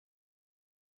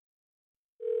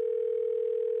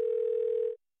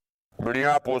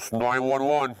Minneapolis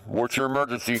 911. What's your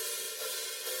emergency?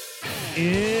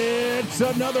 It's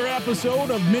another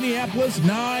episode of Minneapolis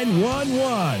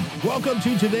 911. Welcome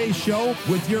to today's show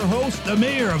with your host, the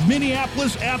mayor of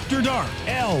Minneapolis After Dark,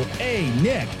 L.A.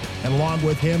 Nick. And along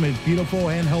with him, his beautiful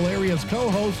and hilarious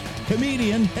co-host,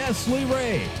 comedian Hesley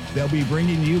Ray. They'll be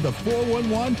bringing you the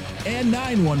 411 and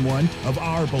 911 of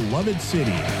our beloved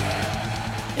city.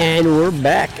 And we're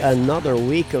back another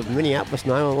week of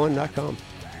Minneapolis911.com.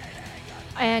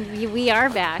 And we are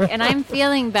back, and I'm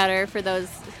feeling better for those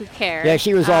who care. Yeah,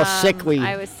 she was all sickly.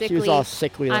 I was sickly. She was all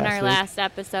sickly on last our week. last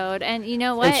episode, and you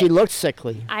know what? And she looked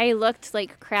sickly. I looked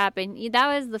like crap, and that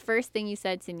was the first thing you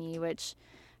said to me, which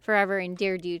forever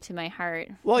endeared you to my heart.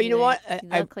 Well, you know what?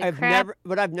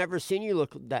 I've never seen you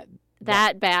look that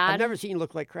bad. I've never seen you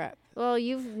look like crap. Well,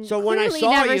 you've so when I clearly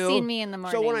saw never you, seen me in the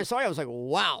morning. So when I saw you, I was like,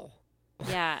 wow.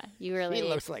 Yeah, you really. She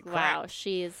looks like wow, crap.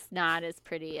 she's not as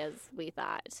pretty as we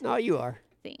thought. No, you are.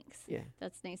 Thanks. Yeah.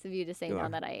 That's nice of you to say now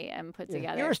that I am put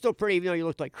together. You were still pretty even though you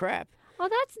looked like crap. Oh,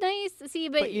 that's nice. See,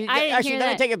 but you, I didn't actually, hear let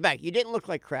that. me take it back. You didn't look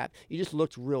like crap. You just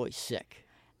looked really sick.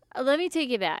 Let me take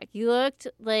it back. You looked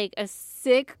like a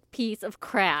sick piece of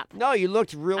crap. No, you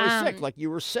looked really sick, like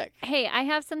you were sick. Hey, I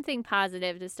have something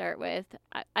positive to start with.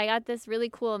 I got this really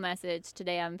cool message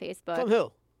today on Facebook. From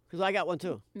who? Because I got one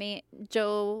too.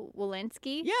 Joe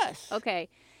Walensky? Yes. Okay.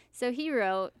 So he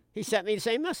wrote. He sent me the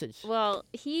same message. Well,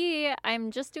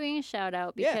 I'm just doing a shout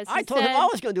out because I told him I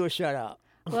was going to do a shout out.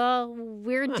 Well,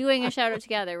 we're doing a shout out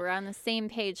together. We're on the same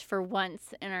page for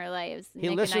once in our lives.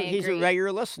 Nick and I agree. He's a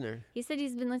regular listener. He said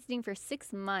he's been listening for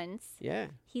 6 months. Yeah.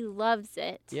 He loves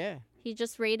it. Yeah. He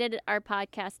just rated our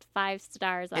podcast 5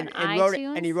 stars on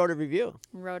iTunes. And he wrote a review.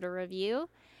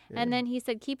 Yeah. And then he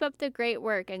said, keep up the great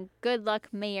work and good luck,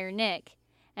 Mayor Nick.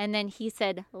 And then he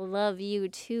said, love you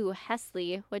too,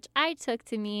 Hesley, which I took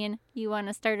to mean you want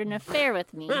to start an affair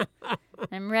with me.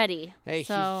 I'm ready. Hey,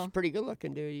 so, she's pretty good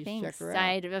looking, dude. You thanks. Check her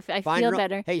out. I feel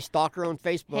better. Hey, stalk her on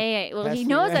Facebook. Hey, well, he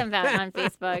knows I'm on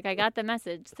Facebook. I got the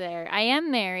message there. I am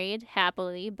married,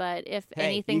 happily, but if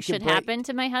anything should happen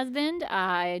to my husband,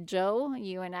 Joe,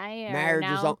 you and I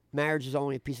are marriage is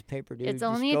only a piece of paper, dude. It's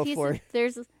only a piece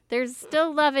of... There's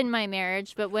still love in my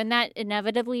marriage, but when that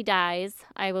inevitably dies,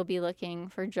 I will be looking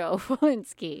for Joe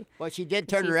Walensky. Well, she did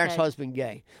turn her ex-husband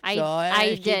gay. I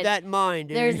did. Keep that in mind,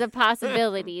 dude. There's a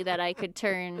possibility that I could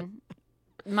turn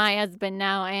my husband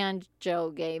now and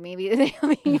Joe gay. Maybe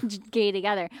they'll be gay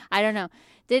together. I don't know.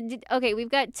 Okay, we've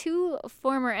got 2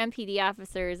 former MPD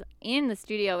officers in the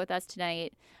studio with us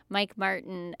tonight, Mike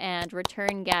Martin and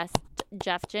return guest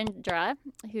Jeff Gindra,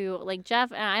 who, like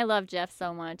Jeff, and I love Jeff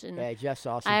so much. And yeah, Jeff's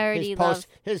awesome. I already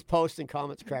his posts and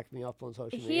comments crack me up on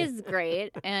social media. He is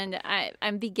great, and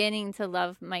I'm beginning to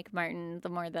love Mike Martin the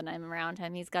more that I'm around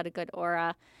him. He's got a good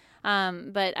aura.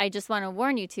 But I just want to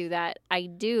warn you two that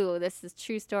this is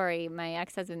true story. My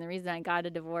ex-husband, the reason I got a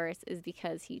divorce is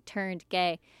because he turned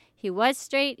gay. He was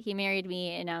straight, he married me,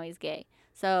 and now he's gay.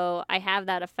 So I have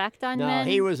that effect on men.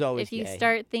 No, he was always gay. If you gay.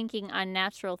 start thinking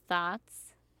unnatural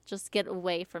thoughts, just get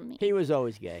away from me. He was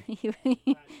always gay.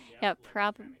 Yeah,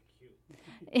 probably.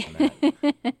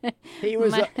 He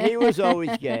was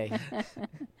always gay.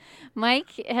 Mike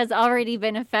has already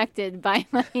been affected by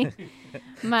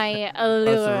my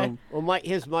allure. Well,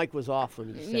 his mic was off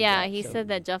when he said that. Yeah, he said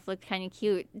that Jeff looked kind of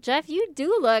cute. Jeff, you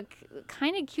do look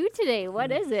kind of cute today.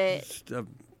 What is it?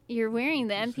 You're wearing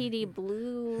the MPD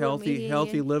blue.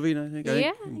 Healthy living, I think.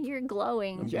 Yeah, you're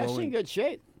glowing. Jeff's in good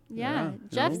shape. Yeah,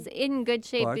 Jeff's in good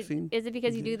shape. Boxing. Is it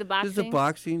because you do the boxing? This is the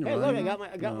boxing. Hey, look,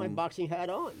 I got my boxing hat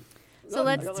on. So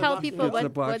let's tell people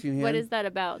what is that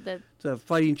about? It's a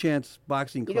Fighting Chance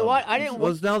Boxing Club. You know what?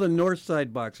 Well, it's now the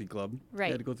Northside Boxing Club. Right.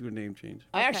 They had to go through a name change.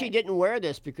 I actually didn't wear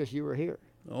this because you were here.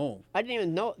 Oh. I didn't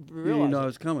even realize You didn't know I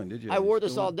was coming, did you? I wore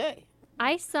this all day.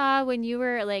 I saw when you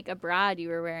were like abroad, you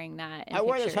were wearing that. I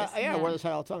wear this hat. Yeah, I wear this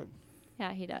hat all the time.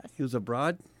 Yeah, he does. He was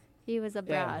abroad? He was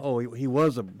abroad. Oh, he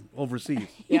was overseas.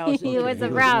 Yeah, he was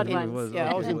abroad once.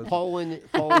 I was in Poland.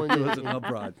 He wasn't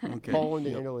abroad. Okay. Poland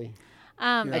and Italy.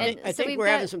 I think we're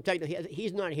having some technical.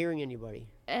 He's not hearing anybody.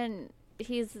 And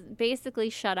he's basically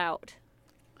shut out.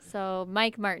 So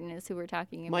Mike Martin is who we're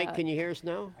talking about. Mike, can you hear us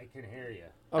now? I can hear you.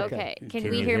 Okay. Can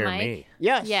we hear Mike? Me?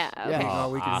 Yes. Yeah. Okay. Yes. Oh,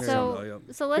 we can hear him.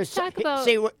 So let's talk about.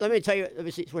 See, let me tell you. Let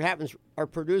me see what happens. Our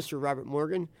producer Robert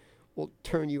Morgan will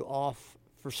turn you off.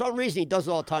 For some reason, he does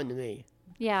it all the time to me.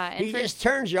 Yeah. And he just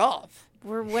turns you off.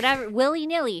 Or whatever,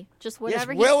 willy-nilly, just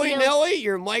whatever he willy-nilly,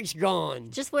 your mic's gone.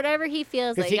 Just whatever he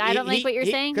feels like. I don't like what you're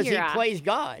saying. Because he off. plays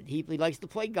God. He likes to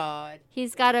play God.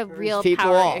 He's got a real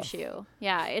power issue.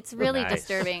 Yeah, it's really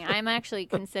disturbing. I'm actually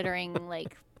considering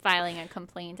filing a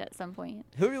complaint at some point.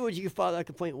 Who would you file that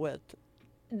complaint with?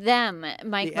 them,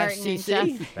 Mike The Martin FCC?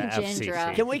 and The Jeff FCC.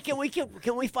 Gindra.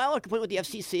 Can we file a complaint with the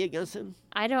FCC against him?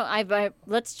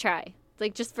 Let's try.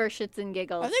 Like, just for shits and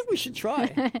giggles. I think we should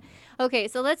try. Okay,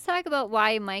 so let's talk about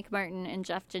why Mike Martin and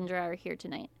Jeff Gindra are here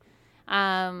tonight.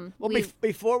 Well,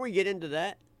 before we get into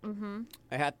that,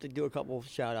 I have to do a couple of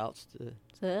shout outs to.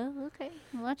 Okay,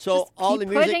 let's So just all keep the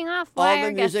music, putting off all why the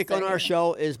our music guests on are our here.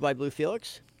 show is by Blue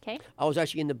Felix. Okay, I was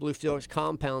actually in the Blue Felix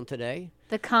compound today.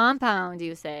 the compound,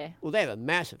 you say? Well, they have a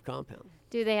massive compound.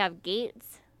 Do they have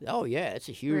gates? Oh yeah, it's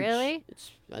a huge. Really?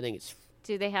 I think it's.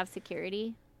 Do they have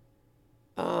security?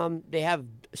 They have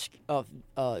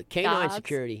canine Dogs?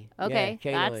 security. Okay,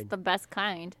 yeah, that's canine. the best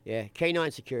kind. Yeah,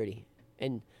 canine security,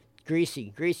 and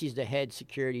Greasy. Greasy's the head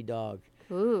security dog,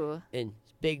 Ooh. and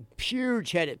big,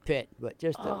 huge headed pit, but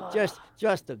just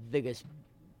the biggest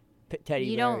teddy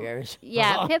You bear don't. ears.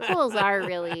 Yeah, pit bulls are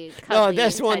really. No, cuddly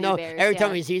this one, teddy no. bears, Every time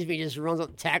yeah. he sees me, he just runs up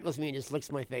and tackles me and just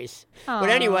licks my face. But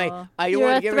anyway, Aw. I You're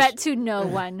want a to give threat to no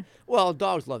one. Well,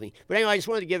 dogs love me. But anyway, I just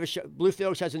wanted to give a show. Blue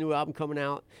Felix has a new album coming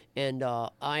out, and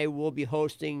I will be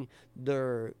hosting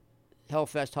their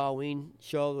Hellfest Halloween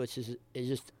show, which is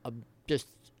just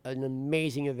an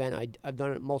amazing event. I've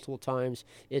done it multiple times.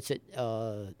 It's at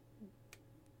the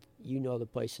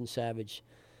place in Savage.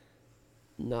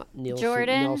 Not Nielsen,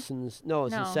 Jordan? Nelson's. No,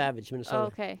 it's in No. Savage, Minnesota. Oh,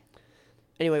 okay.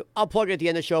 Anyway, I'll plug it at the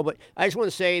end of the show, but I just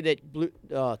want to say that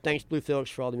thanks Blue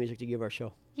Felix for all the music to give our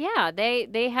show. Yeah,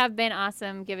 they have been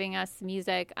awesome giving us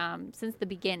music since the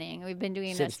beginning. We've been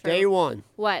doing Since this for day one.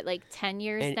 what, like 10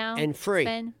 years And- now? and free. It's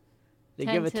been They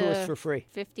 10 give it to us for free.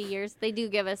 50 years. They do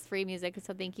give us free music,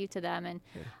 so thank you to them. And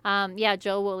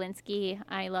Joe Walensky,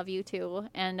 I love you too.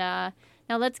 And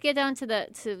now let's get down to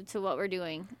what we're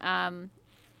doing.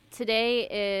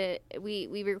 Today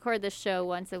we record this show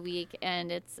once a week,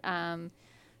 and it's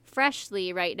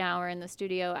freshly right now. We're in the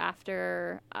studio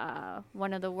after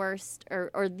one of the worst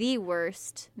or the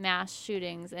worst mass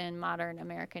shootings in modern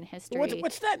American history.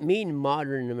 What's that mean,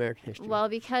 modern American history? Well,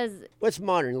 because What's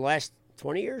modern? The last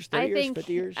 20 years, 30 years,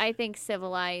 50 years? I think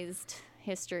civilized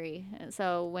history.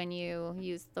 So when you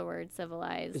use the word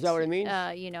civilized, Is that what it means?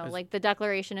 Like the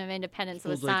Declaration of Independence was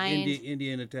It was like signed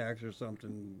Indian attacks or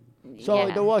something. So yeah.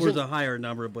 there Or wasn't. was a higher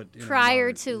number, but prior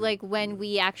modern, to like when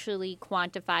we actually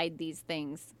quantified these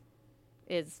things,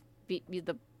 is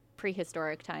the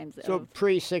prehistoric times. So of,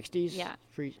 pre-60s? Yeah.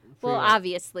 Pre, well,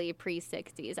 obviously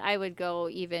pre-60s. I would go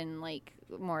even like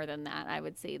more than that. I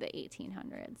would say the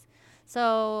 1800s.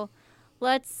 So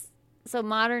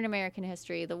modern American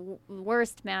history, the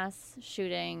worst mass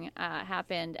shooting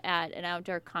happened at an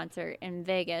outdoor concert in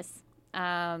Vegas.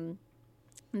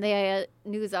 The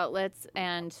news outlets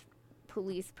and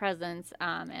police presence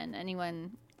and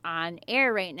anyone on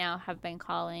air right now have been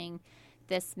calling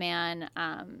this man,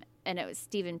 and it was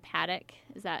Stephen Paddock.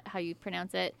 Is that how you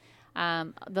pronounce it?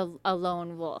 A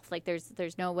lone wolf. Like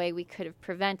there's no way we could have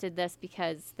prevented this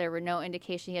because there were no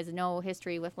indication. He has no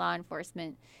history with law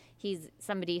enforcement. He's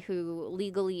somebody who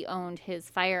legally owned his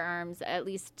firearms, at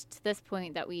least to this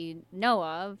point that we know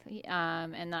of,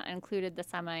 and that included the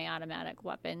semi-automatic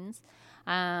weapons.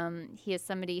 He is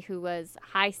somebody who was a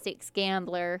high-stakes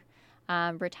gambler,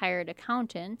 retired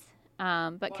accountant,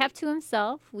 but kept to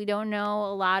himself. We don't know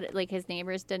a lot, like his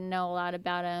neighbors didn't know a lot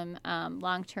about him.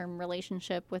 Long-term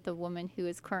relationship with a woman who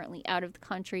is currently out of the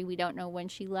country. We don't know when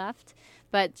she left,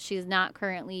 but she's not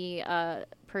currently a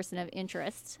person of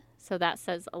interest. So that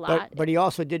says a lot. But he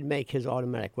also did make his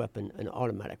automatic weapon an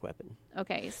automatic weapon.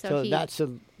 Okay, So that's a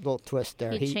little twist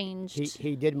there. he changed-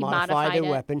 He did he modify modified the it.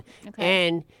 weapon. Okay.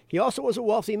 And he also was a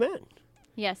wealthy man.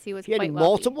 Yes, he was He had quite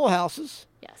multiple houses.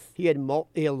 wealthy. Yes, He had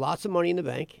lots of money in the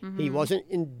bank. He wasn't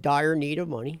in dire need of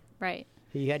money. right.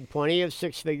 He had plenty of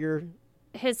six-figure.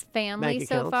 His family Bank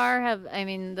so accounts. far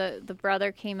the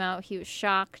brother came out, he was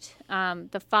shocked.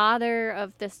 The father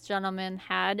of this gentleman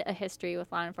had a history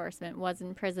with law enforcement, was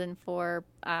in prison for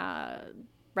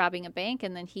robbing a bank,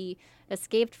 and then he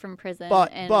escaped from prison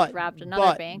and robbed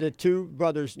another bank. The two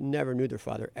brothers never knew their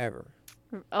father ever.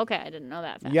 Okay, I didn't know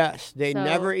that fact. Yes, they So-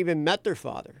 never even met their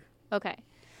father. Okay.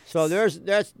 So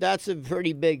that's a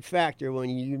pretty big factor when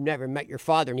you never met your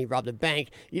father and he robbed a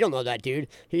bank. You don't know that dude.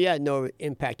 He had no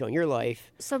impact on your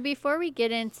life. So before we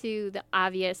get into the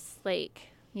obvious, we're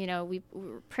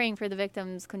praying for the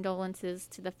victims, condolences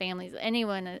to the families,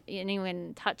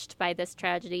 anyone touched by this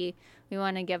tragedy. We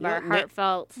want to give You know, our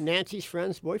heartfelt. Nancy's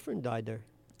friend's boyfriend died there.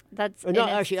 That's No, and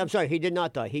it's- actually, I'm sorry. He did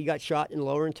not die. He got shot in the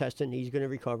lower intestine. He's going to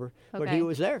recover. But Okay. he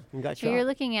was there and got So shot. you're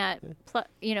looking at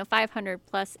 500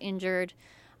 plus injured.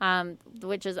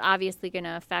 which is obviously going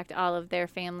to affect all of their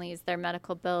families, their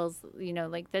medical bills.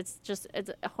 It's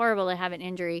horrible to have an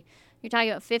injury. You're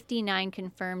talking about 59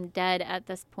 confirmed dead at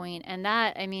this point, and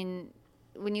that,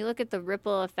 when you look at the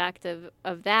ripple effect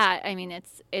of that,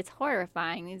 it's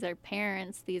horrifying. These are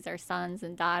parents, these are sons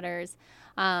and daughters,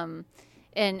 and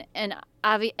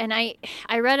I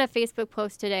read a Facebook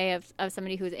post today of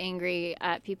somebody who's angry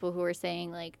at people who are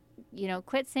saying, like,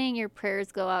 quit saying your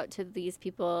prayers go out to these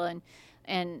people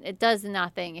and it does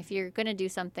nothing. If you're going to do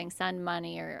something, send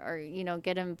money or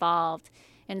get involved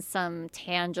in some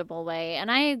tangible way. And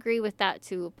I agree with that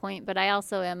to a point, but I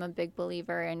also am a big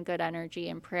believer in good energy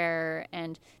and prayer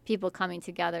and people coming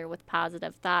together with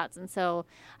positive thoughts. And so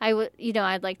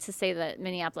I'd like to say that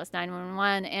Minneapolis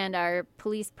 911 and our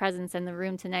police presence in the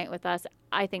room tonight with us,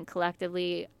 I think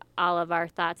collectively all of our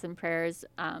thoughts and prayers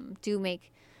do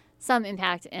make some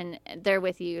impact, and they're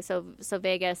with you. So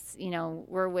Vegas,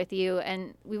 we're with you,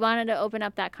 and we wanted to open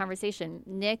up that conversation.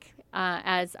 Nick,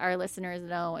 as our listeners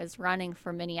know, is running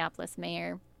for Minneapolis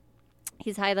mayor.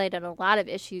 He's highlighted a lot of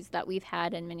issues that we've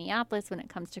had in Minneapolis when it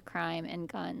comes to crime and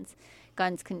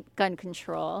gun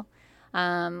control.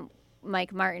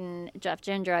 Mike Martin, Jeff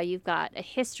Gindra, you've got a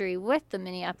history with the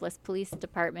Minneapolis Police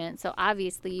Department, so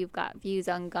obviously you've got views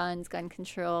on guns, gun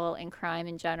control, and crime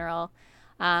in general.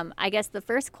 I guess the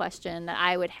first question that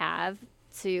I would have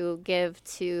to give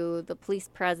to the police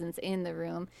presence in the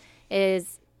room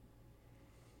is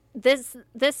this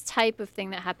type of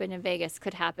thing that happened in Vegas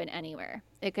could happen anywhere.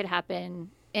 It could happen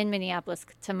in Minneapolis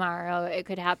tomorrow. It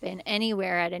could happen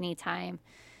anywhere at any time.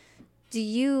 Do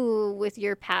you, with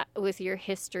your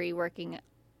history working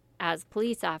as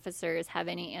police officers, have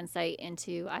any insight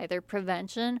into either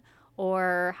prevention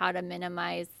or how to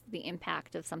minimize the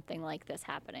impact of something like this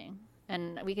happening?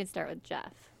 And we can start with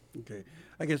Jeff. Okay.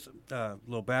 I guess a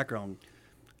little background.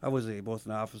 I was both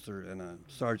an officer and a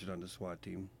sergeant on the SWAT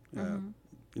team.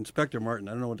 Inspector Martin,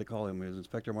 I don't know what to call him. He was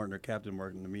Inspector Martin or Captain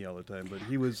Martin to me all the time, but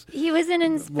he was an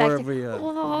inspector.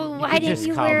 Why didn't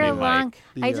you wear a long?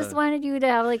 I just wanted you to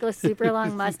have like a super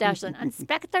long mustache. And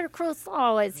Inspector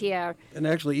Crusoe is here. And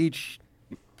actually, each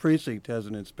precinct has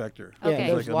an inspector. Okay.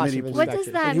 Yeah, there's lots of What does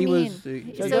that mean?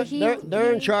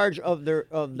 They're in charge of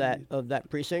that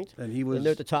precinct, and he was. And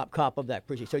they're the top cop of that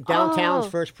precinct. So downtown's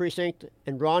first precinct,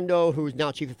 and Rondo, who's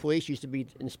now chief of police, used to be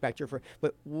inspector for.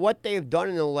 But what they've done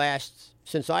in the last,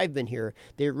 since I've been here,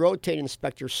 they rotate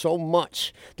inspectors so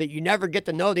much that you never get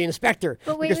to know the inspector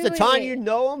because the time you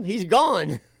know him, he's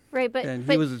gone. Right, but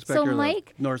he was inspector. So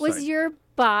Mike was side. Your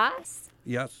boss.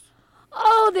 Yes.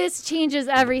 Oh, this changes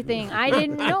everything. I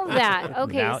didn't know that.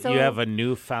 Okay, now so you have a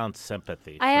newfound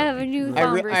sympathy. I have a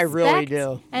newfound respect. I really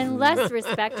do. And less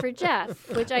respect for Jeff,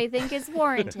 which I think is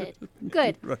warranted.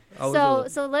 Good. Right. So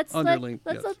let's let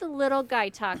the little guy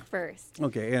talk first.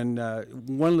 Okay, and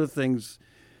one of the things,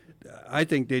 I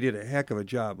think they did a heck of a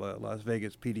job, Las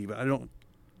Vegas PD, but I don't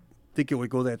think it would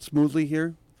go that smoothly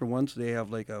here. For once, they have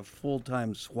like a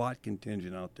full-time SWAT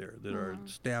contingent out there that are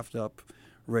staffed up,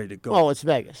 ready to go. Oh, it's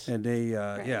Vegas. And they,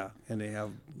 and they have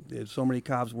so many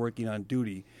cops working on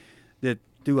duty that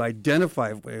to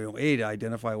identify, A, to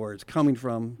identify where it's coming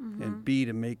from, and B,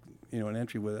 to make, an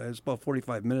entry with it. It's about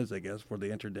 45 minutes, I guess, before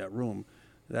they entered that room.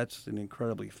 That's an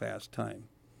incredibly fast time.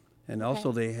 And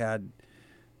also they had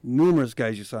numerous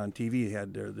guys you saw on TV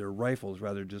had their rifles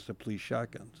rather than just the police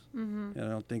shotguns. And I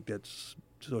don't think that's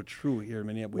so true here in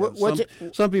Minneapolis.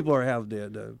 Some people have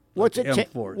the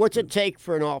M4s. What's it take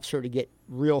for an officer to get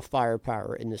real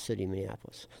firepower in the city of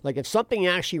Minneapolis? Like if something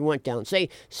actually went down, say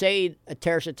a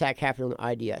terrorist attack happened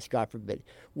on IDS, God forbid.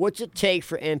 What's it take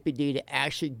for MPD to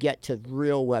actually get to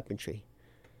real weaponry?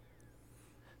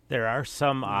 There are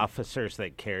some officers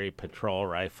that carry patrol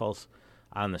rifles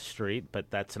on the street, but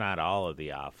that's not all of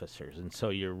the officers. And so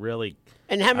you're really...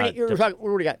 And how many...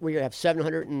 we have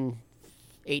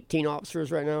 718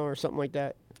 officers right now or something like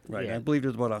that? Right. Yeah. I believe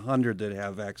there's about 100 that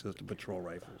have access to patrol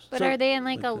rifles. But are they in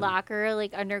like a locker,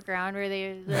 like underground, where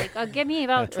they're like, oh, give me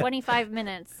about 25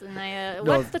 minutes, and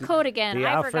what's the code again? The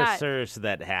I forgot. officers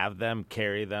that have them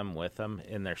carry them with them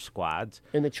in their squads.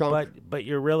 In the trunk. But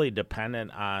you're really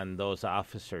dependent on those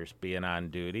officers being on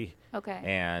duty. Okay.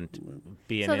 And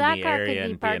being so in that the car area could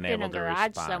be and parked being in able a to garage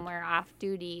respond. somewhere off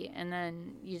duty, and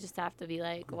then you just have to be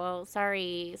like, well,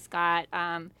 sorry, Scott.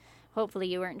 Hopefully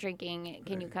you weren't drinking.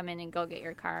 Can you come in and go get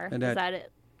your car? And Is that it?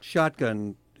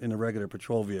 Shotgun in a regular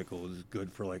patrol vehicle is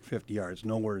good for like 50 yards,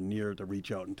 nowhere near to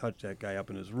reach out and touch that guy up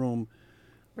in his room.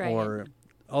 Right. Or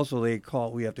also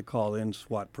we have to call in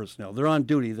SWAT personnel. They're on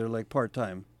duty. They're like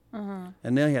part-time.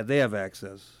 And they have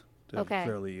access to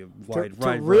fairly wide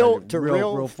real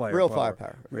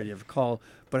firepower. Ready to call.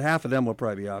 But half of them will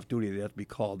probably be off duty. They have to be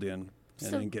called in.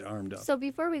 and then get armed up. So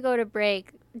before we go to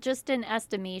break, just an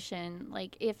estimation,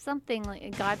 like if something,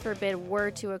 like, God forbid,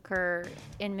 were to occur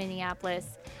in Minneapolis,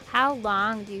 how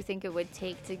long do you think it would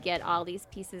take to get all these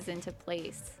pieces into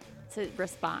place to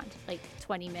respond? Like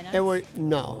 20 minutes?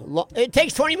 It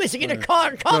takes 20 minutes to get a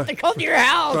car to come to your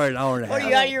house. Probably an hour and a What, half.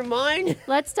 are you out of your mind?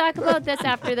 Let's talk about this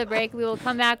after the break. We will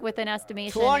come back with an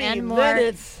estimation 20 and more.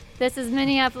 minutes. This is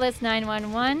Minneapolis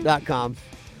 911. .com.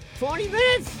 20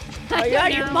 minutes? I Are you don't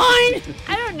out of your know. mind?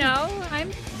 I don't know.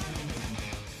 I'm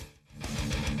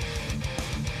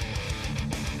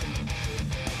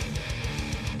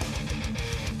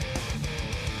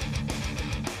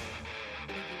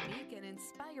Unique and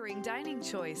inspiring dining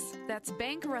choice. That's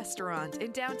Bank Restaurant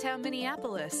in downtown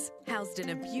Minneapolis. Housed in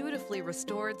a beautifully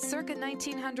restored circa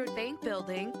 1900 bank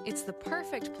building, it's the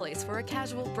perfect place for a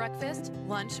casual breakfast,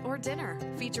 lunch, or dinner.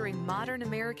 Featuring modern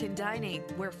American dining,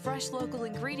 where fresh local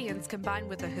ingredients combine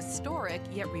with a historic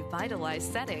yet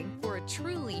revitalized setting for a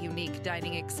truly unique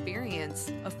dining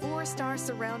experience. A 4-star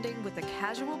surrounding with a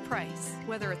casual price.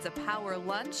 Whether it's a power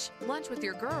lunch, lunch with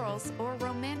your girls, or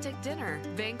romantic dinner,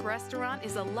 Bank Restaurant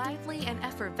is a lively and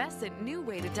effervescent new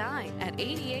way to dine at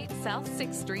 88 South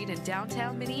 6th Street in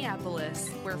downtown Minneapolis,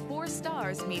 where 4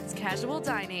 stars meets casual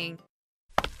dining.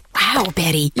 Wow,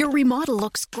 Betty, your remodel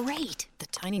looks great. The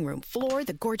dining room floor,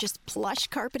 the gorgeous plush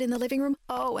carpet in the living room.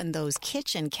 Oh, and those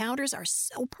kitchen counters are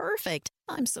so perfect.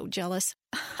 I'm so jealous.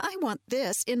 I want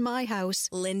this in my house.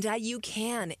 Linda, you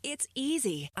can. It's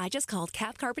easy. I just called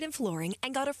Cap Carpet and Flooring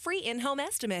and got a free in-home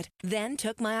estimate. Then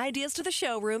took my ideas to the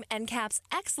showroom, and Cap's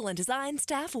excellent design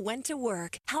staff went to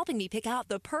work, helping me pick out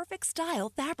the perfect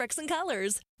style, fabrics, and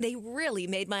colors. They really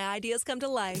made my ideas come to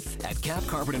life. At Cap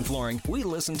Carpet and Flooring, we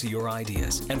listen to your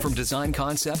ideas. And from design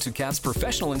concept to Cap's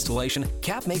professional installation,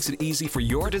 Cap makes it easy for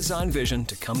your design vision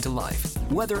to come to life.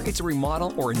 Whether it's a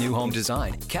remodel or a new home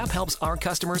design, Cap helps our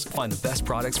customers find the best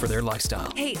products for their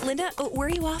lifestyle. Hey, Linda, where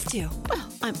are you off to? Well,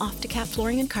 I'm off to Cap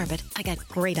Flooring and Carpet. I got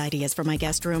great ideas for my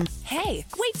guest room. Hey,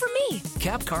 wait for me.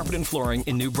 Cap Carpet and Flooring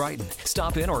in New Brighton.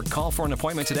 Stop in or call for an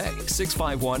appointment today.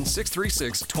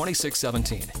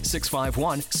 651-636-2617.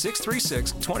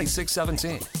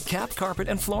 651-636-2617. Cap Carpet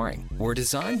and Flooring, where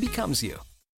design becomes you.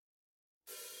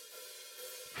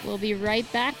 We'll be right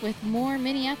back with more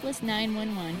Minneapolis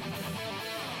 911.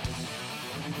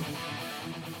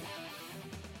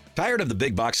 Tired of the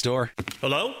big box store?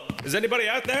 Hello? Is anybody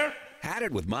out there? Had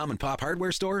it with mom and pop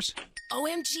hardware stores?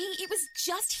 OMG, it was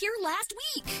just here last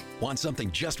week. Want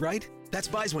something just right? That's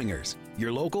Beiswingers,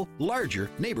 your local, larger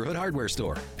neighborhood hardware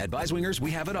store. At Beiswingers, we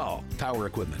have it all. Power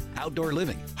equipment, outdoor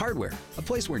living, hardware, a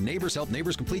place where neighbors help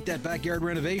neighbors complete that backyard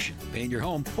renovation, paint your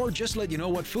home, or just let you know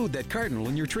what food that cardinal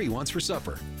in your tree wants for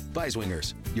supper.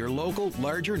 Beiswingers, your local,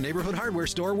 larger neighborhood hardware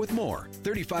store with more.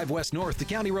 35 West North to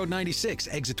County Road 96,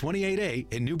 exit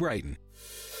 28A in New Brighton.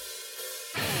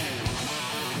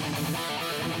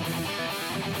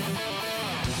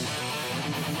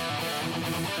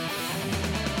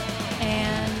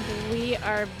 And we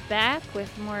are back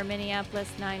with more Minneapolis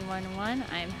 911.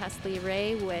 I'm Hesley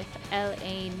Ray with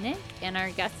L.A. Nick, and our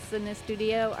guests in the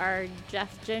studio are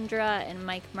Jeff Gindra and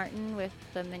Mike Martin with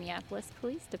the Minneapolis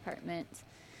Police Department.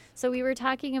 So we were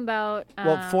talking about...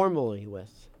 formerly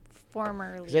with.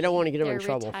 Formerly. 'Cause they don't want to get them in They're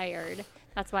trouble. Retired.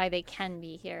 That's why they can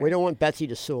be here. We don't want Betsy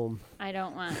to sue them. I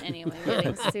don't want anyone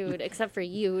getting sued, except for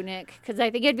you, Nick, because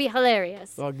I think it'd be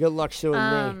hilarious. Well, good luck suing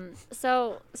me.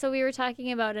 So we were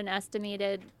talking about an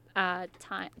estimated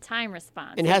time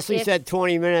response. And Hesley said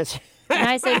 20 minutes. And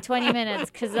I said 20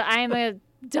 minutes because I'm a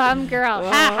dumb girl.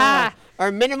 Ha ha.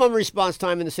 Our minimum response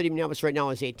time in the city of Minneapolis right now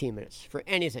is 18 minutes for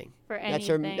anything. For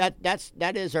anything.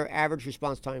 That is our average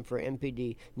response time for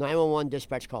MPD 911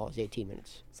 dispatch call is 18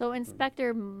 minutes. So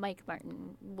Inspector Mike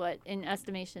Martin, what in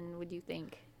estimation would you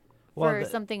think Well, for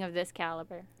something of this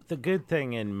caliber? The good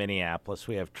thing in Minneapolis,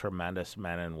 we have tremendous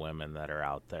men and women that are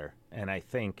out there. And I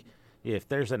think if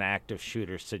there's an active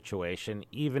shooter situation,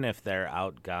 even if they're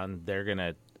outgunned, they're going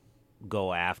to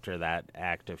go after that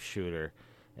active shooter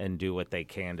and do what they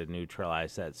can to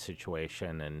neutralize that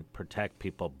situation and protect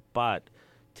people. But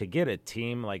to get a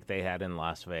team like they had in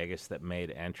Las Vegas that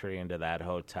made entry into that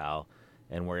hotel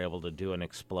and were able to do an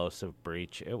explosive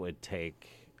breach, it would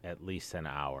take at least an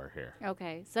hour here.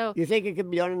 Okay, so You think it could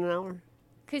be done in an hour?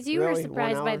 because you were Really? 1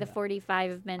 surprised by hour? the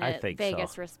 45-minute I think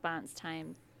Vegas so. response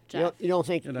time, You don't, Jeff. you don't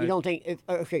think? And You don't think?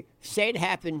 Okay, say it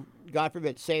happened. God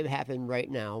forbid, say it happened right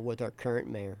now with our current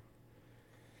mayor.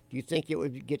 Do you think it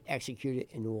would get executed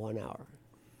in 1 hour?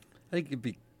 I think it'd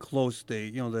be close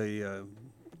to,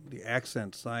 the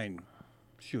accent sign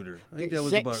shooter. I think that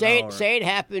was about an hour. Say it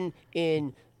happened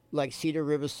in like Cedar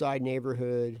Riverside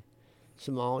neighborhood,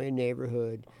 Somalia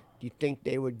neighborhood. Do you think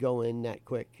they would go in that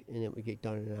quick and it would get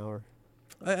done in an hour?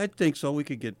 I think so. We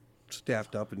could get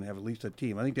staffed up and have at least a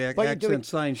team. I think the But accent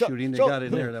sign so- shooting, they so got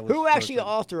in there. That was who actually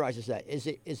short-term. authorizes that? Is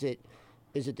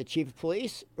it the chief of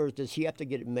police, or does he have to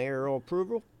get mayoral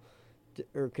approval,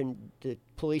 or can the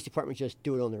police department just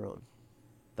do it on their own?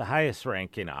 The highest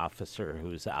ranking officer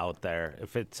who's out there,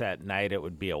 if it's at night, it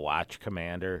would be a watch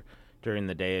commander. During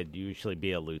the day, it'd usually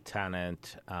be a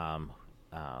lieutenant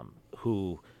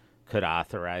who could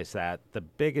authorize that. The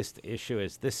biggest issue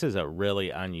is this is a really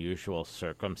unusual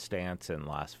circumstance in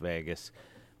Las Vegas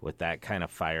with that kind of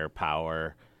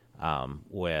firepower,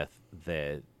 with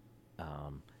the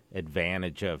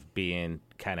advantage of being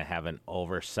kind of having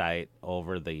oversight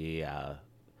over the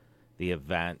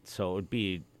event. So it would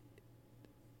be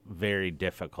very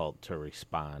difficult to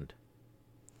respond.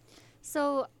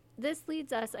 So this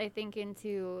leads us, I think,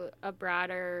 into a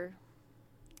broader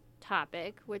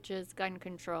topic, which is gun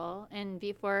control. And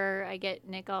before I get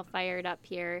Nick all fired up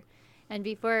here, and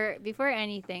before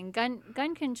anything, gun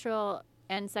control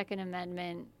and Second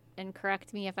Amendment, and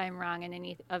correct me if I'm wrong in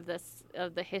any of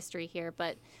the history here,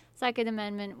 but Second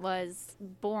Amendment was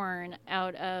born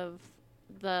out of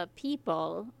the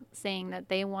people saying that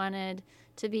they wanted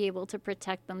to be able to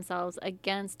protect themselves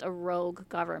against a rogue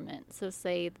government. So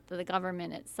say the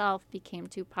government itself became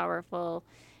too powerful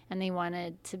and they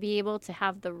wanted to be able to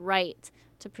have the right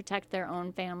to protect their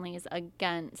own families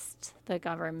against the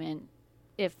government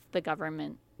if the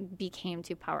government became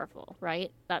too powerful,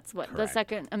 right? That's what the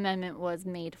Second Amendment was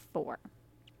made for.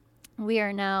 We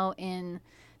are now in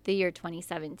the year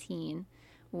 2017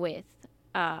 with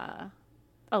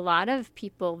a lot of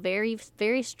people very,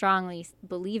 very strongly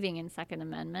believing in Second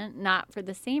Amendment, not for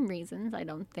the same reasons, I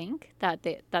don't think, that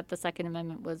the Second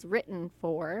Amendment was written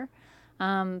for,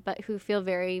 but who feel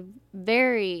very,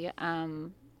 very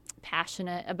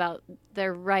passionate about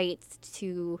their rights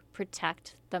to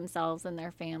protect themselves and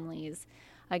their families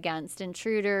against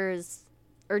intruders,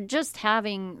 or just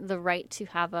having the right to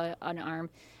have an armed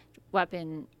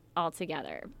weapon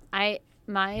altogether.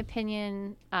 My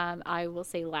opinion, I will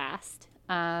say last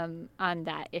on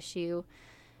that issue.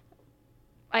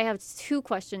 I have two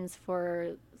questions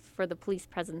for the police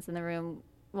presence in the room.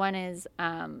 One is,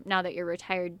 now that you're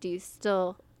retired, do you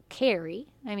still carry?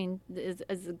 I mean,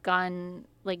 is a gun,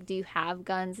 like, do you have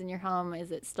guns in your home?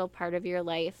 Is it still part of your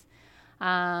life?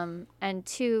 And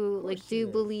two, like, do you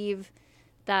believe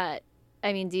that,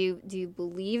 I mean, do you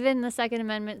believe in the Second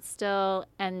Amendment still?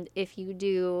 And if you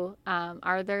do,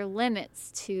 are there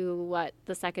limits to what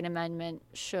the Second Amendment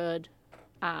should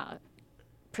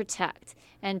protect?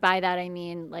 And by that I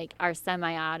mean, like, our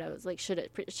semi-autos, like,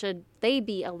 should they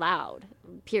be allowed?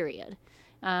 Period.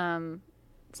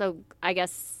 So I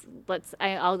guess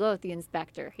I'll go with the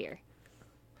inspector here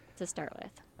to start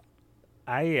with.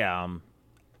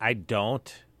 I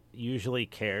don't usually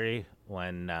carry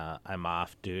when I'm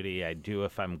off duty. I do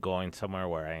if I'm going somewhere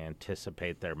where I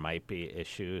anticipate there might be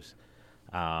issues.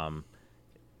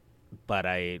 But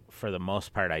for the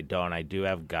most part, I don't. I do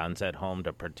have guns at home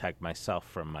to protect myself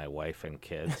from my wife and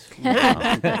kids.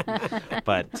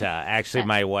 But actually,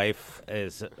 my wife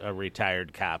is a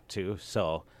retired cop, too.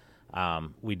 So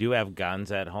we do have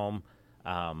guns at home.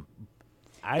 But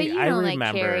you don't, remember,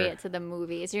 like, carry it to the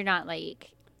movies. You're not,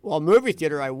 like... Well, movie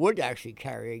theater, I would actually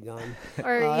carry a gun.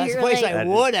 Or that's a you're place like, I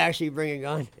would actually bring a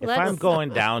gun. If I'm going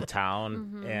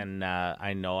downtown and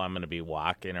I know I'm going to be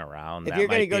walking around, If that you're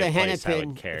might going to be go to a place I would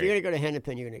Hennepin, carry. if you're going to go to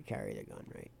Hennepin, you're going to carry the gun,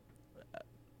 right?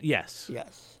 Yes.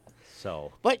 Yes.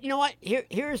 So. But you know what?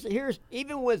 Here's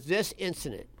even with this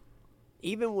incident,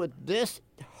 even with this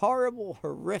horrible,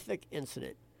 horrific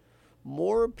incident,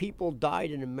 more people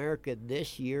died in America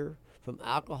this year from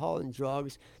alcohol and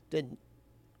drugs than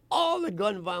all the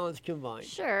gun violence combined.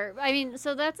 Sure. I mean,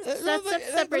 so that's a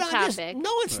separate topic. No,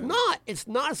 it's not. It's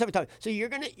not a separate topic. So you're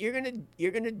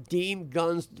gonna deem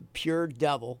guns the pure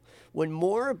devil when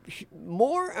more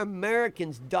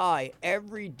Americans die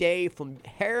every day from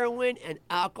heroin and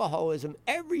alcoholism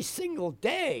every single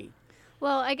day.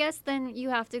 Well, I guess then you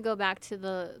have to go back to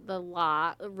the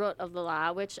law, the root of the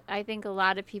law, which I think a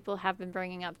lot of people have been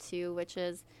bringing up too, which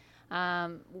is,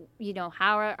 how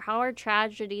are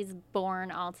tragedies born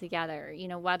altogether? You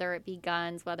know, whether it be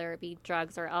guns, whether it be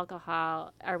drugs or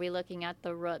alcohol, are we looking at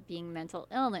the root being mental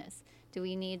illness? Do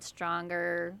we need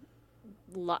stronger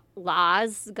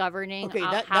laws governing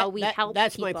how we help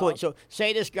That's people? my point. So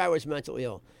say this guy was mentally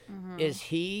ill. Mm-hmm. Is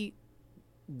he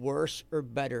worse or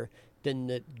better than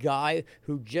the guy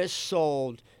who just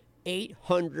sold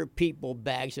 800 people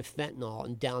bags of fentanyl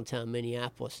in downtown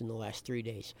Minneapolis in the last 3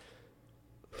 days?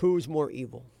 Who's more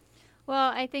evil?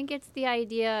 Well, I think it's the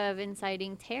idea of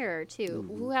inciting terror too.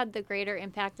 Who had the greater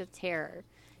impact of terror?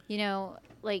 You know,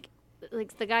 like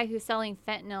the guy who's selling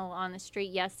fentanyl on the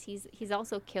street. Yes, he's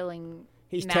also killing.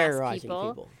 He's mass terrorizing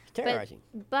people. He's terrorizing.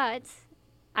 But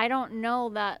I don't know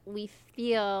that we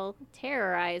feel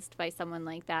terrorized by someone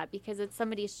like that because it's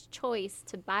somebody's choice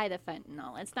to buy the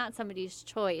fentanyl. It's not somebody's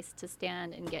choice to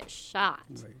stand and get shot.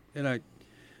 Right. And I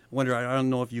wonder, I don't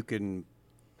know if you can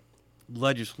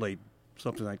legislate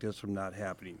something like this from not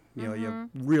happening. You know, you have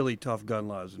really tough gun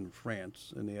laws in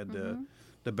France, and they had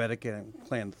the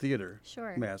Bataclan Theater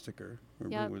massacre.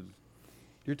 Yep. With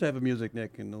your type of music,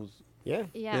 Nick, and those. Yeah.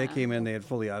 They came in, they had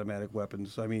fully automatic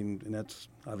weapons. I mean, and that's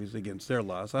obviously against their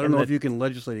laws. I don't know if you can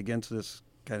legislate against this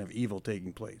kind of evil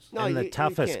taking place. No, and the you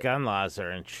toughest can't. gun laws are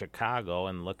in Chicago,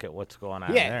 and look at what's going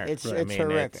on Yeah, there. it's I mean,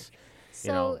 horrific. So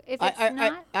you know, if it's I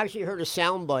not, actually heard a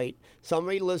soundbite.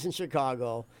 Somebody lives in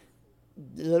Chicago,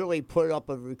 literally put up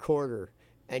a recorder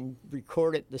and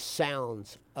recorded the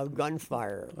sounds of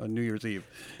gunfire On New Year's Eve.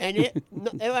 And it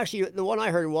actually, the one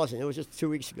I heard wasn't. It was just 2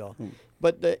 weeks ago.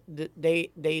 But they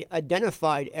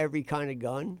identified every kind of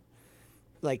gun,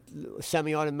 like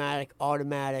semi-automatic,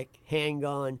 automatic,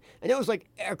 handgun, and it was like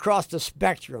across the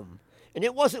spectrum. And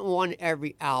it wasn't one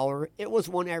every hour. It was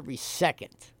one every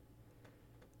second.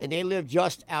 And they lived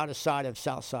just outside of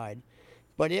Southside.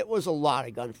 But it was a lot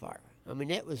of gunfire. I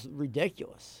mean, it was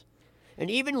ridiculous. And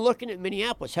even looking at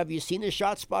Minneapolis, have you seen the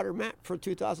shot spotter map for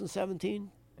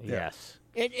 2017? yes.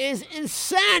 It is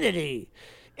insanity.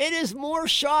 It is more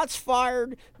shots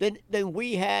fired than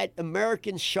we had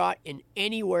Americans shot in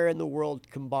anywhere in the world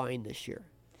combined this year,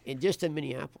 just in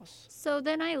Minneapolis. so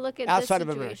then I look at Outside this of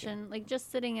America. situation, like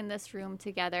just sitting in this room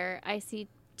together, I see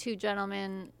two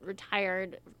gentlemen,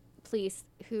 retired police,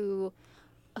 who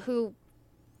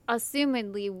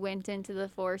assumedly went into the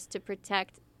force to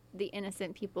protect the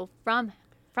innocent people from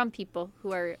people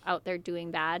who are out there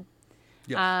doing bad.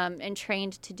 Yes. And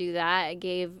trained to do that. It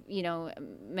gave,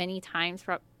 many times,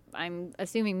 I'm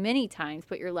assuming many times,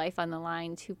 put your life on the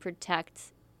line to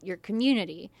protect your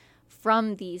community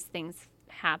from these things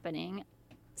happening.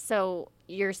 So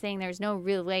you're saying there's no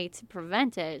real way to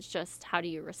prevent it. It's just how do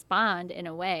you respond in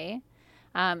a way.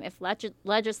 If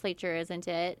legislature isn't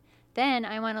it, then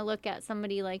I want to look at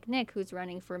somebody like Nick who's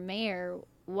running for mayor.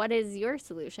 What is your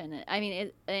solution? I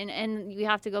mean, and you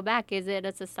have to go back. Is it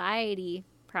a society?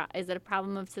 Is it a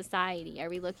problem of society? Are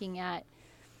we looking at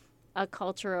a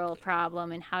cultural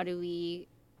problem, and how do we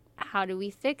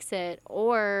fix it,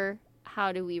 or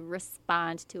how do we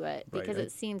respond to it? Right. Because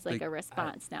it seems like a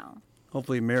response now.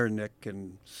 Hopefully, Mayor Nick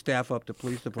can staff up the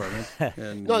police department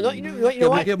and No, you know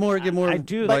what? get more I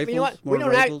do. rifles. You know what? More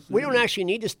rifles. We don't actually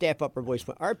need to staff up our police.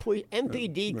 Our police,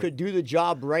 MPD could do the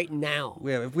job right now.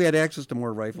 If we had access to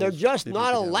more rifles, They're just they'd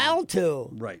not do that. allowed to.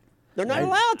 Right. They're not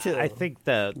allowed to. I think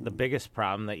the biggest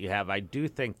problem that you have, I do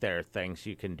think there are things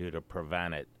you can do to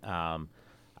prevent it.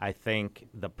 I think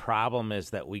the problem is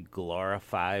that we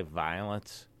glorify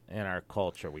violence in our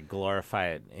culture. We glorify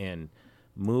it in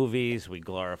movies, we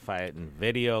glorify it in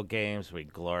video games, we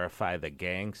glorify the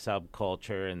gang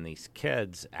subculture, and these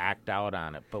kids act out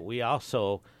on it. But we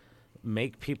also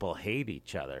make people hate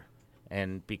each other.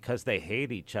 And because they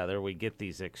hate each other, we get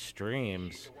these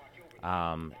extremes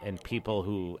and people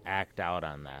who act out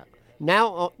on that.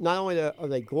 Now, not only are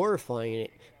they glorifying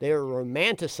it, they are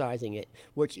romanticizing it,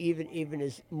 which even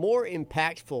is more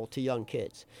impactful to young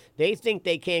kids. They think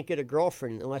they can't get a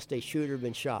girlfriend unless they shoot or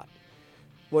been shot,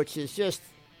 which is just...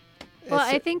 Well,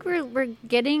 I think we're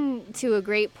getting to a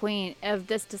great point of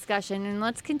this discussion, and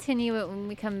let's continue it when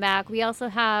we come back. We also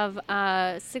have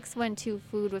 612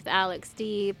 Food with Alex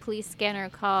D, police scanner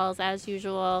calls as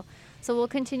usual. So we'll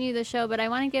continue the show, but I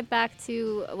want to get back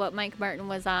to what Mike Martin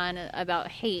was on about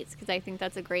hate, because I think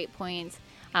that's a great point.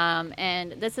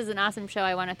 And this is an awesome show.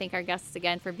 I want to thank our guests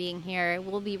again for being here.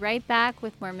 We'll be right back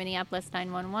with more Minneapolis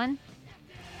 911.com.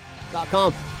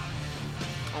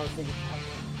 I was thinking...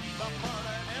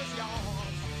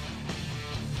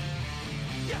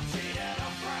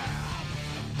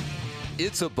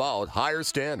 It's about higher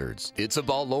standards. It's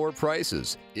about lower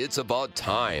prices. It's about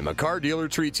time a car dealer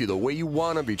treats you the way you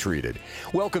want to be treated.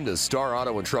 Welcome to Star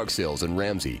Auto and Truck Sales in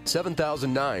Ramsey,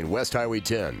 7009 West Highway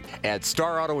 10. At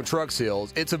Star Auto and Truck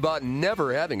Sales, it's about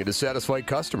never having a dissatisfied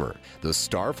customer. The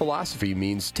Star philosophy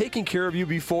means taking care of you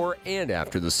before and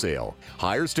after the sale.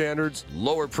 Higher standards,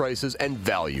 lower prices, and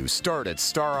value start at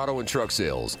Star Auto and Truck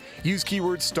Sales. Use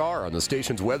keyword STAR on the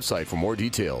station's website for more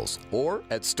details, or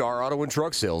at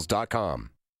starautoandtrucksales.com.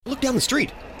 Look down the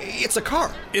street. It's a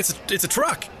car. It's a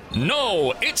truck.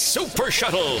 No, it's Super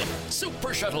Shuttle.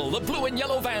 Super Shuttle, the blue and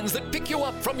yellow vans that pick you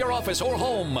up from your office or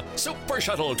home. Super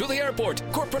Shuttle to the airport,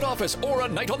 corporate office, or a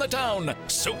night on the town.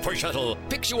 Super Shuttle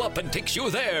picks you up and takes you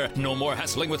there. No more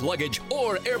hassling with luggage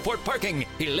or airport parking.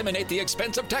 Eliminate the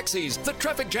expense of taxis, the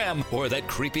traffic jam, or that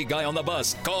creepy guy on the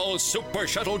bus. Call Super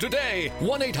Shuttle today.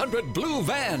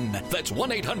 1-800-BLUE-VAN. That's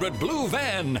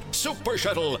 1-800-BLUE-VAN. Super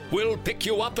Shuttle will pick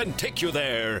you up and take you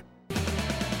there.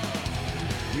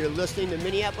 You're listening to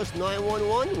Minneapolis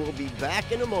 911. We'll be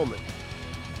back in a moment.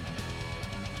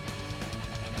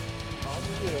 On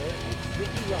the air with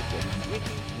Ricky Rocket.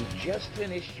 Ricky, you just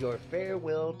finished your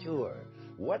farewell tour.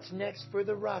 What's next for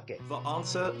the Rocket? The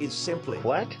answer is Simply.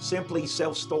 What? Simply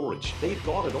Self-Storage. They've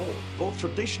got it all. Both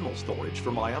traditional storage for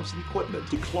my amps and equipment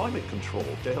to climate control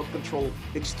to help control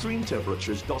extreme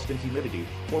temperatures, dust and humidity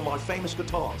for my famous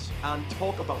guitars. And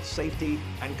talk about safety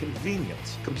and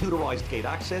convenience. Computerized gate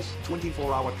access,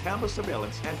 24-hour camera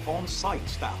surveillance, and on-site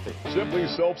staffing. Simply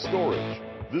Self-Storage.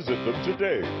 Visit them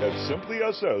today at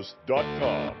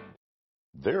simplyss.com.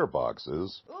 Their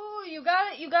boxes. Ooh, you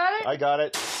got it? You got it? I got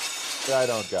it. I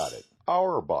don't got it.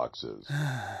 Our boxes.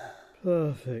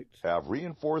 Perfect. Have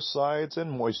reinforced sides and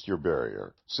moisture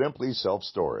barrier. Simply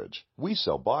Self-Storage. We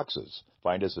sell boxes.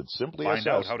 Find us at simplyss.com. Find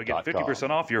out how to get 50%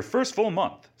 off your first full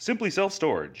month. Simply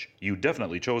Self-Storage. You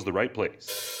definitely chose the right place.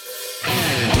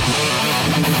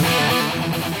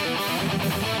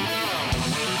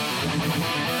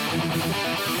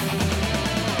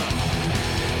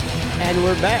 And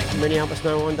we're back.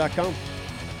 Minneapolis911.com.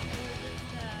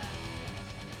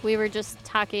 We were just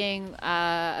talking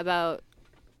about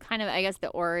kind of, I guess, the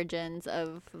origins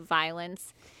of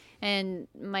violence. And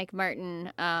Mike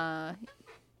Martin,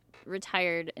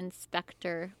 retired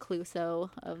Inspector Cluso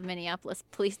of Minneapolis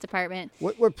Police Department.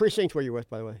 What precinct were you with,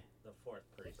 by the way? The 4th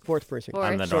precinct. 4th precinct.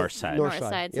 On the north side. North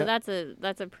side. So Yep.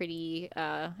 that's a pretty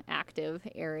active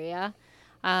area.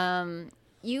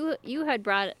 You had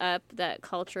brought up that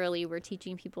culturally we're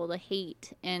teaching people to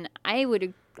hate, and I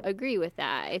would agree with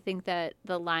that. I think that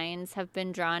the lines have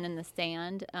been drawn in the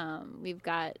sand. We've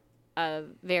got a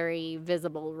very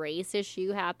visible race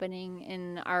issue happening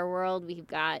in our world. We've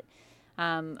got,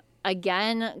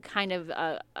 again, kind of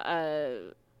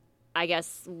I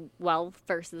guess, wealth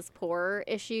versus poor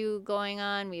issue going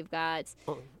on. We've got...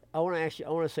 I want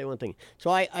to say one thing. So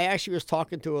I actually was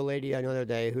talking to a lady another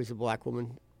day who's a black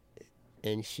woman,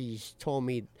 and she's told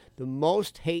me the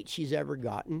most hate she's ever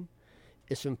gotten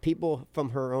is from people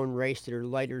from her own race that are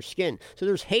lighter skinned. So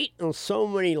there's hate on so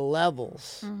many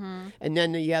levels. Mm-hmm. And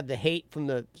then you have the hate from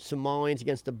the Somalians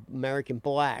against the American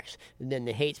blacks. And then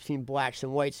the hate between blacks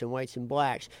and whites and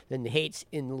blacks. Then the hates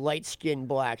in light-skinned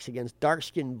blacks against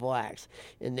dark-skinned blacks.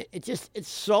 And it's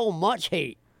so much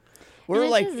hate. We're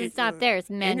and like... It's not there. It's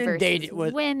men inundated versus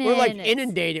with, women. We're like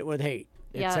inundated with hate.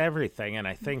 It's everything, and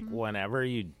I think whenever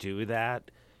you do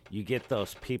that, you get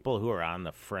those people who are on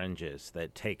the fringes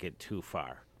that take it too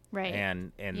far. Right.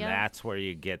 And that's where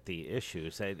you get the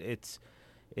issues.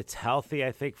 It's healthy,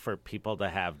 I think, for people to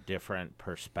have different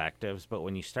perspectives, but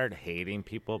when you start hating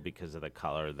people because of the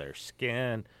color of their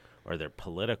skin or their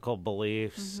political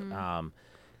beliefs,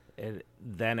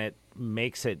 then it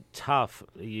makes it tough.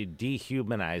 You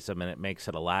dehumanize them, and it makes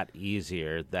it a lot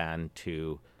easier than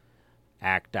to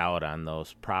act out on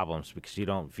those problems because you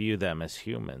don't view them as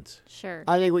humans. Sure.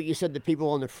 I think what you said, the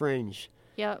people on the fringe.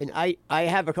 Yep. And I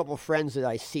have a couple of friends that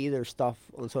I see their stuff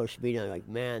on social media. I'm like,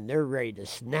 man, they're ready to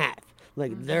snap.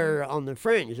 Like they're on the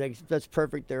fringe. Like that's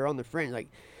perfect. They're on the fringe. Like,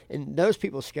 and those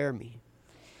people scare me.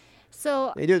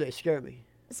 So they do. They scare me.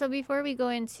 So before we go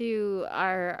into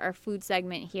our food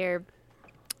segment here,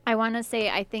 I want to say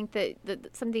I think that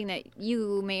something that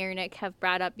you, Mayor Nick, have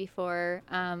brought up before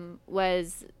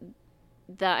was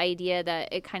the idea that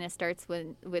it kind of starts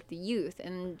with the youth.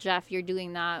 And Jeff, you're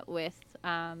doing that with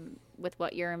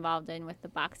what you're involved in with the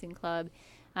boxing club.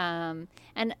 And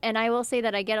I will say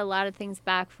that I get a lot of things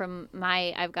back from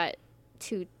I've got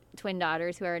 2 twin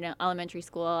daughters who are in elementary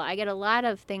school. I get a lot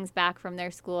of things back from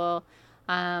their school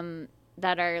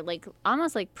that are like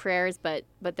almost like prayers, but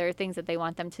they're things that they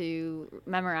want them to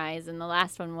memorize. And the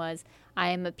last one was,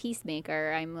 I am a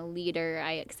peacemaker, I'm a leader,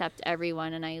 I accept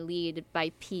everyone, and I lead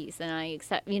by peace, and I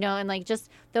accept, and like just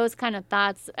those kind of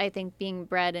thoughts, I think being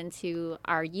bred into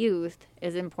our youth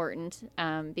is important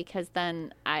because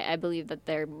then I believe that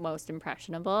they're most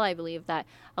impressionable. I believe that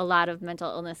a lot of mental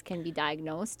illness can be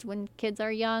diagnosed when kids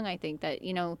are young. I think that,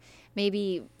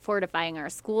 maybe fortifying our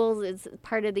schools is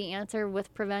part of the answer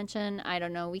with prevention. I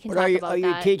don't know. We can talk about that. Are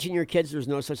you teaching your kids there's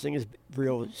no such thing as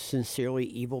real, sincerely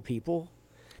evil people?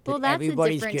 that Well, that's a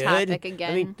everybody's different good. topic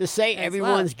again I mean, to say as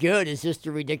everyone's good is just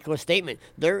a ridiculous statement.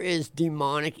 There is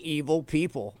demonic, evil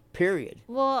people. Period.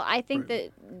 Well, I think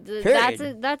that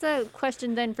Period. that's a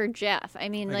question then for Jeff. I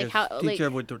mean, I like guess how teach like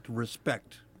everyone to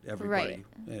respect everybody. Right.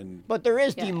 And But there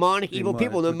is demonic, evil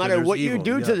people. No matter what you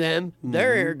do to them,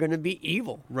 they're going to be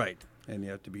evil. Right. And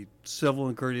you have to be civil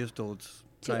and courteous till it's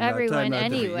to time everyone not to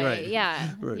be. anyway. Right. Yeah.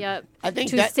 Right. Yep. I think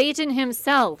to that- Satan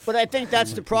himself. But I think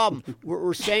that's the problem.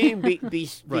 We're saying be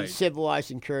Right.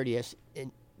 civilized and courteous,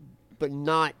 but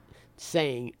not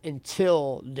saying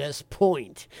until this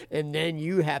point, and then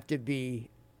you have to defend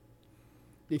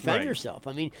Right. yourself.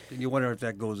 I mean, You wonder if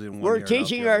that goes in one we're ear and out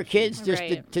teaching the our other. kids just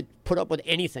Right. to put up with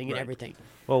anything and everything.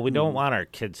 Well, we don't want our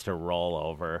kids to roll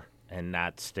over and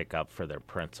not stick up for their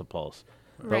principles.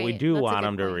 But we Right, do that's a want good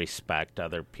them to point. respect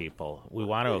other people. We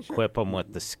want to equip them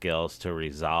with the skills to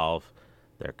resolve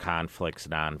their conflicts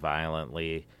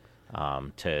nonviolently,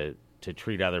 to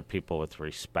treat other people with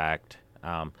respect.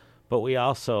 But we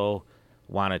also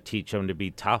want to teach them to be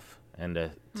tough and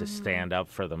to stand up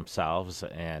for themselves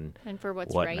and for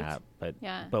what's whatnot. right.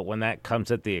 But but when that comes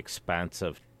at the expense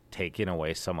of taking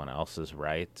away someone else's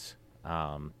rights,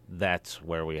 that's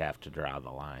where we have to draw the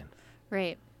line.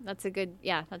 Right. That's a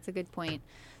good point.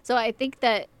 So I think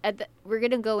that we're going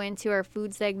to go into our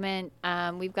food segment.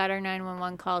 We've got our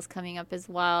 911 calls coming up as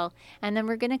well. And then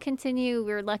we're going to continue.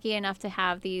 We're lucky enough to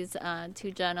have these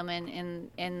two gentlemen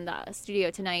in the studio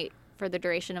tonight for the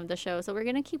duration of the show. So we're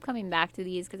going to keep coming back to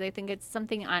these because I think it's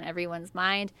something on everyone's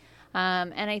mind.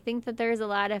 And I think that there's a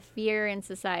lot of fear in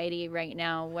society right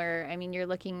now where, I mean, you're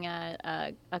looking at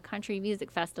a country music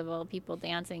festival, people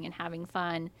dancing and having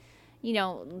fun. You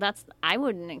know, I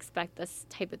wouldn't expect this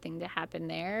type of thing to happen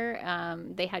there.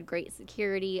 They had great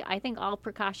security. I think all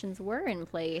precautions were in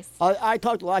place. I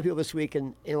talked to a lot of people this week,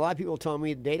 and a lot of people tell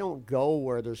me they don't go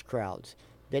where there's crowds.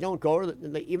 They don't go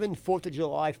to even 4th of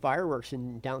July fireworks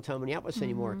in downtown Minneapolis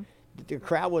anymore. The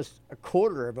crowd was a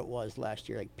quarter of it was last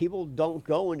year. Like, people don't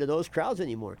go into those crowds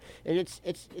anymore, and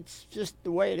it's just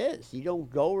the way it is. You don't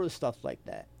go to stuff like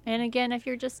that. And again, if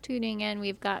you're just tuning in,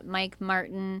 we've got Mike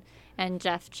Martin and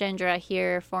Jeff Gendra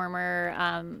here,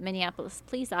 former Minneapolis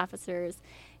police officers,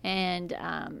 and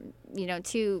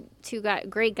two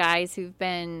great guys who've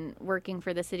been working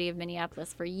for the city of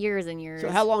Minneapolis for years and years. So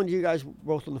how long do you guys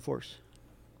both on the force?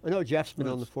 I know Jeff's been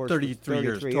on the force 33 for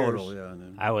years 33 total, yeah. And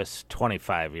then, I was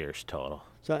 25 years total.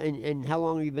 So and how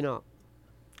long have you been out?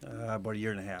 about a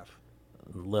year and a half.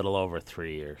 A little over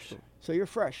 3 years. So you're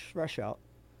fresh out.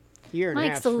 Year and a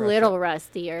Mike's half's a fresh little out.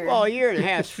 rustier. Well, a year and a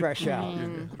half's fresh out.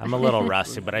 I'm a little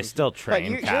rusty, but I still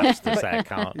train cops. Does that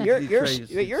count?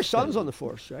 Your son's on the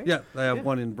force, right? Yeah, I have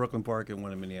one in Brooklyn Park and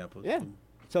one in Minneapolis. Yeah.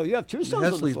 So you have two sons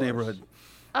on the Hesley's force. neighborhood.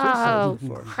 Oh,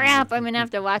 crap. I'm going to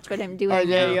have to watch what I'm doing Are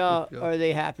they now. are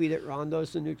they happy that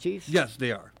Rondo's the new chief? Yes,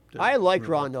 they are. I like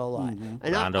Rondo a lot. And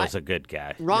Rondo's a good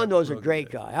guy. Rondo's a great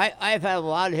guy. I've had a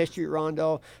lot of history with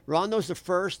Rondo. Rondo's the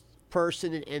first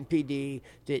person in NPD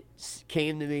that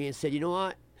came to me and said, you know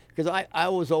what? Because I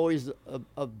was always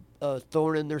a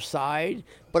thorn in their side,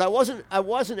 but I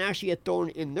wasn't actually a thorn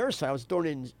in their side. I was a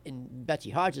thorn in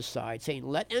Betsy Hodges' side, saying,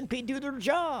 let MP do their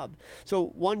job. So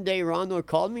one day Rondo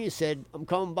called me and said, I'm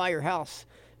coming by your house.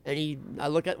 And I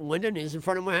look at the window and he's in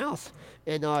front of my house.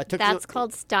 And That's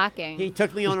called stalking. He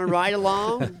took me on a ride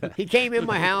along. He came in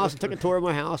my house, took a tour of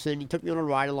my house, and he took me on a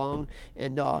ride along.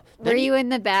 And Were you in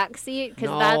the back seat? Because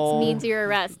that means you're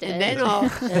arrested.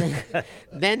 And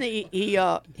then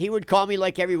he would call me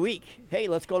like every week. Hey,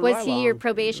 let's go on a ride Was he along. your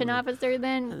probation officer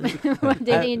then? What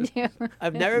did he do?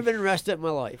 I've never been arrested in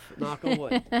my life. Knock on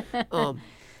wood.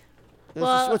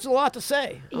 Well, it's a lot to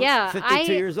say. I'm Yeah,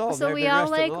 52 years old. So never we been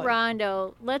all arrested in like my life.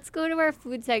 Rondo. Let's go to our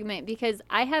food segment because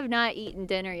I have not eaten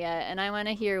dinner yet, and I want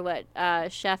to hear what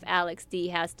Chef Alex D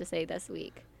has to say this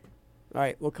week. All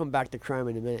right, we'll come back to crime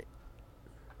in a minute.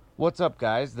 What's up,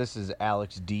 guys? This is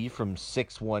Alex D from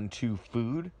 612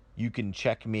 Food. You can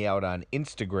check me out on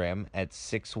Instagram at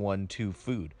 612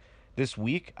 Food. This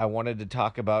week, I wanted to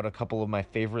talk about a couple of my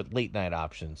favorite late night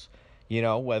options. You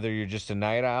know, whether you're just a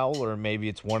night owl or maybe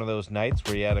it's one of those nights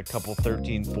where you had a couple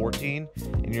 13, 14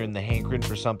 and you're in the hankering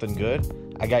for something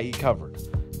good, I got you covered.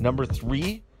 Number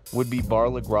 3 would be Bar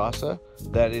La Grassa.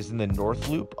 That is in the North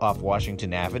Loop off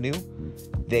Washington Avenue.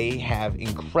 They have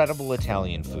incredible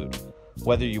Italian food.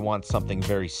 Whether you want something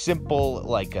very simple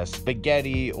like a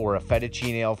spaghetti or a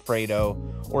fettuccine alfredo,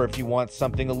 or if you want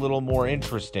something a little more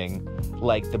interesting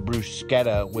like the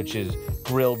bruschetta, which is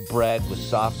grilled bread with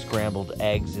soft scrambled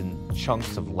eggs and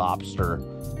chunks of lobster.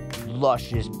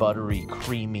 Luscious, buttery,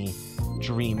 creamy,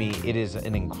 dreamy. It is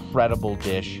an incredible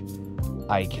dish.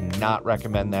 I cannot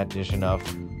recommend that dish enough.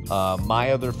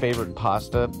 My other favorite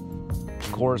pasta,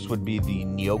 of course, would be the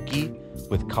gnocchi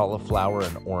with cauliflower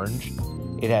and orange.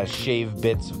 It has shaved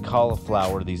bits of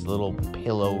cauliflower, these little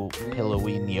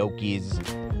pillowy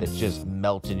gnocchis that just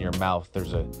melt in your mouth.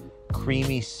 There's a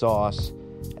creamy sauce,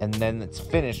 and then it's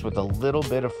finished with a little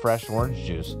bit of fresh orange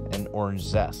juice and orange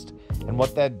zest. And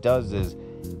what that does is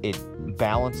it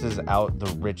balances out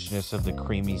the richness of the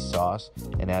creamy sauce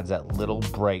and adds that little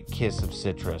bright kiss of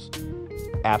citrus.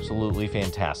 Absolutely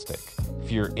fantastic.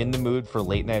 If you're in the mood for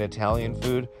late night Italian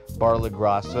food, Bar La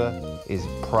Grassa is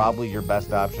probably your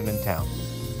best option in town.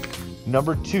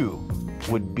 Number 2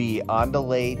 would be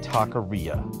Andale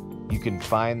Taqueria. You can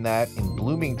find that in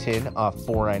Bloomington off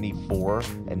 494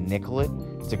 and Nicollet.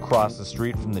 It's across the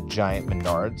street from the giant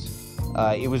Menards.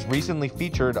 It was recently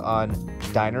featured on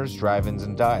Diners, Drive-Ins,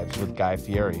 and Dives with Guy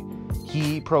Fieri.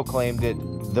 He proclaimed it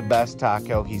the best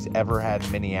taco he's ever had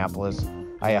in Minneapolis.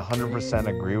 I 100%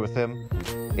 agree with him.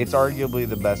 It's arguably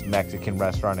the best Mexican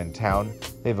restaurant in town.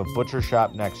 They have a butcher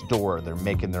shop next door. They're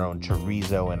making their own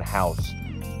chorizo in-house.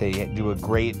 They do a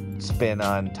great spin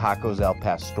on Tacos El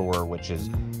Pastor, which is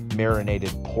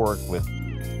marinated pork with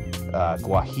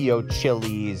guajillo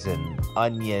chilies and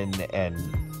onion and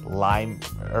lime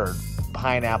or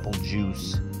pineapple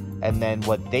juice. And then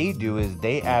what they do is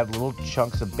they add little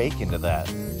chunks of bacon to that.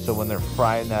 So when they're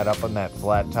frying that up on that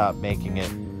flat top, making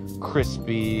it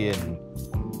crispy and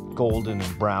golden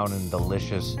and brown and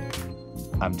delicious,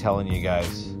 I'm telling you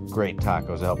guys, great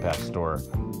Tacos El Pastor.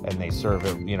 And they serve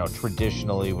it,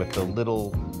 traditionally with the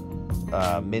little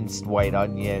minced white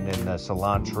onion and the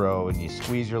cilantro, and you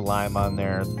squeeze your lime on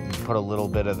there. You put a little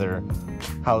bit of their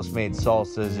house-made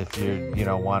salsas if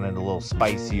you're, wanting a little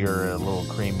spicier, a little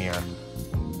creamier.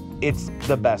 It's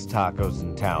the best tacos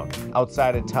in town.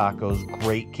 Outside of tacos,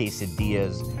 great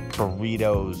quesadillas,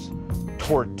 burritos,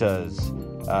 tortas,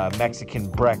 Mexican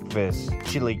breakfast,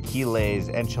 chilaquiles,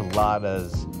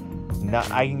 enchiladas.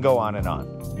 I can go on and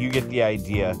on. You get the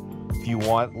idea. If you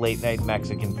want late night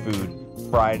Mexican food,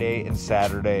 Friday and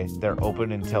Saturday, they're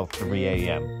open until 3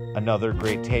 a.m. Another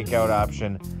great takeout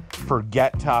option.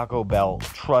 Forget Taco Bell.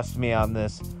 Trust me on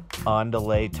this.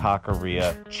 Andale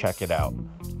Taqueria. Check it out.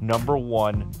 Number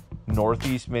 1,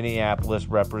 Northeast Minneapolis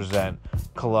represent.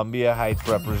 Columbia Heights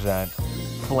represent.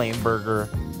 Flame Burger.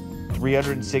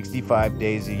 365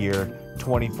 days a year,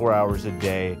 24 hours a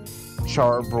day.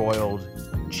 Charbroiled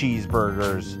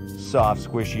cheeseburgers, soft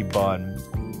squishy bun,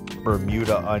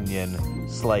 Bermuda onion,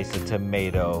 slice of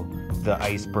tomato, the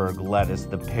iceberg lettuce,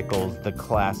 the pickles, the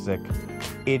classic.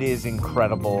 It is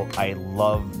incredible. I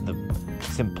love the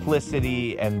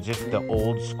simplicity and just the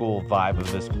old school vibe of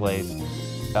this place.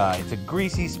 It's a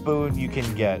greasy spoon. You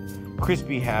can get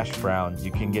crispy hash browns,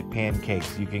 you can get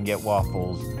pancakes, you can get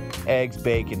waffles, eggs,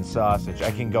 bacon, sausage.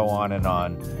 I can go on and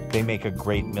on. They make a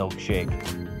great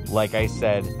milkshake. Like I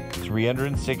said,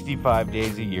 365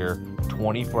 days a year,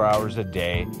 24 hours a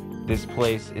day. This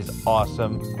place is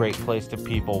awesome. Great place to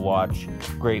people watch.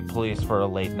 Great place for a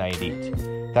late night eat.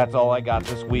 That's all I got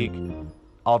this week.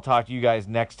 I'll talk to you guys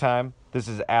next time. This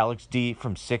is Alex D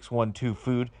from 612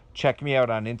 Food. Check me out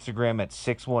on Instagram at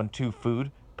 612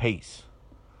 Food. Peace.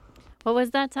 What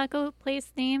was that taco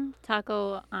place name?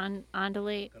 Taco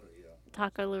Andale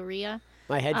Taqueria?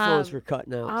 My headphones were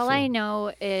cutting out. All I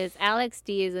know is Alex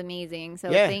D is amazing.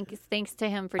 So thanks to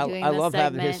him for doing this segment. I love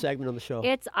having his segment on the show.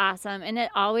 It's awesome. And it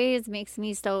always makes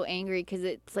me so angry because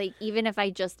it's like, even if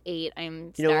I just ate,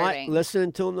 I'm starving. You know what?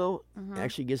 Listening to him, though,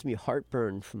 actually gives me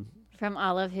heartburn from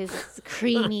all of his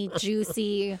creamy,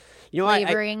 juicy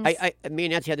flavorings. I me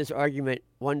and Nancy had this argument.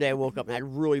 One day I woke up and I had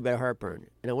really bad heartburn.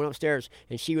 And I went upstairs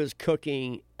and she was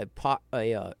cooking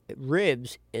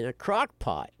ribs in a crock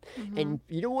pot. Mm-hmm. And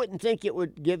you wouldn't think it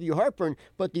would give you heartburn,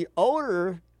 but the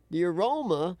odor, the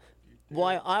aroma,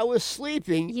 while I was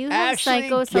sleeping, actually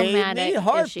gave me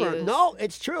heartburn. Issues. No,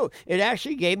 it's true. It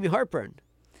actually gave me heartburn.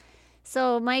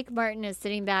 So Mike Martin is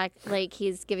sitting back like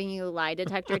he's giving you a lie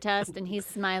detector test, and he's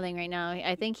smiling right now.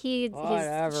 I think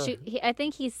I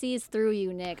think he sees through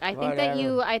you, Nick.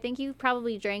 I think you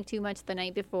probably drank too much the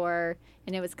night before,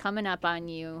 and it was coming up on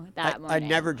you that morning. I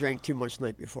never drank too much the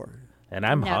night before. And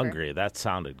I'm hungry. That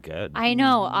sounded good. I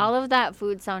know. All of that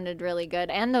food sounded really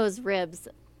good, and those ribs,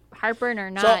 heartburn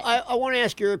or not. So I want to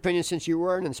ask your opinion since you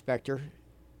were an inspector.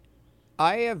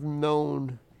 I have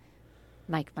known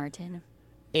Mike Martin.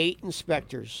 8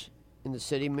 inspectors in the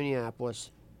city of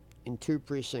Minneapolis in 2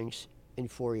 precincts in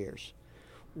 4 years.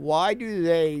 Why do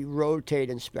they rotate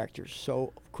inspectors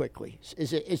so quickly?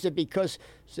 Is it because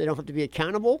they don't have to be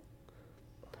accountable?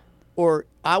 Or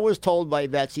I was told by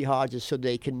Betsy Hodges so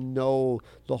they can know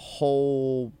the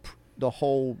whole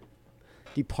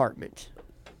department.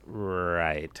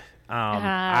 Right.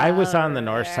 I was on the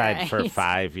north side for right.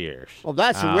 5 years. Well,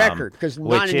 that's a record, 'cause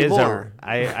not which anymore.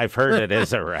 I've heard it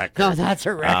is a record. No, that's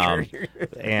a record.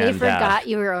 And, They forgot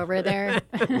you were over there.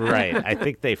 Right. I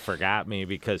think they forgot me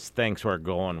because things were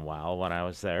going well when I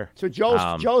was there. So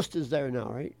Jost is there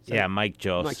now, right? So, Yeah, Mike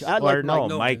Jost. Mike, I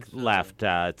like Mike left.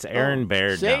 It's Aaron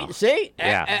Baird now. See?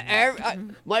 Yeah.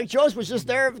 Mike Jost was just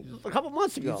there a couple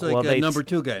months ago. He's like a number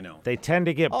 2 guy now. They tend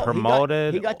to get Oh,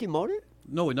 promoted. He got demoted?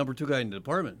 No, number 2 guy in the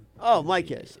department. Oh,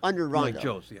 Mike is. Under Rondo. Mike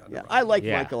Jost, yeah. I like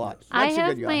Yeah. Mike a lot. I Mike's a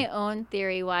have good guy. my own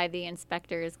theory why the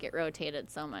inspectors get rotated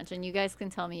so much, and you guys can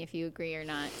tell me if you agree or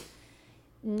not.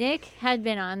 Nick had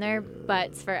been on their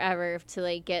butts forever to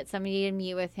like get somebody to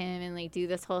meet with him and like do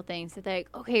this whole thing. So they're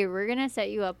like, okay, we're gonna set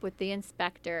you up with the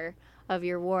inspector of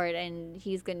your ward, and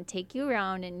he's gonna take you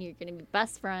around, and you're gonna be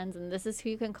best friends, and this is who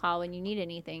you can call when you need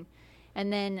anything.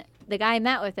 And then the guy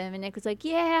met with him, and Nick was like,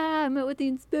 yeah, I met with the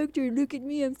inspector. Look at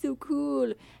me, I'm so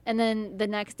cool. And then the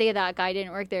next day, that guy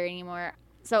didn't work there anymore.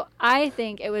 So I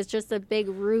think it was just a big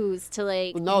ruse to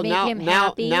like make him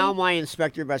happy. Now my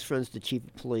inspector best friend's the chief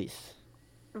of police.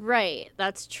 Right,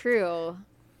 that's true.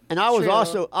 And I was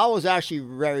True. I was actually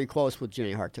very close with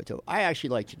Janae Hartoto. I actually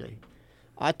liked Janae.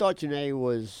 I thought Janae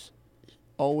was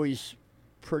always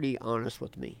pretty honest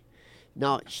with me.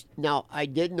 Now I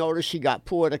did notice she got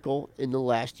political in the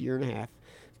last year and a half,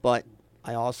 but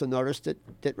I also noticed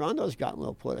that Rondo's gotten a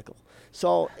little political.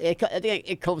 So I think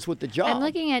it comes with the job. I'm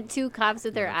looking at two cops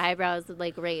with their eyebrows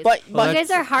like raised. But you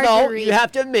guys are hard to read. You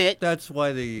have to admit. That's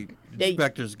why the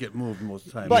inspectors get moved most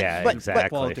of the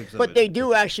time. But they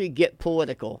do actually get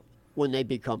political when they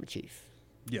become chief.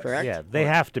 Yes. Correct? Yeah, they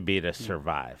have to be to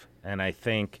survive. And I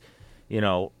think,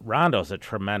 Rondo's a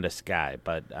tremendous guy,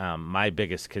 but my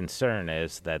biggest concern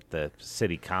is that the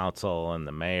city council and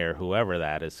the mayor, whoever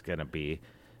that is going to be,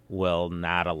 will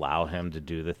not allow him to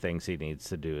do the things he needs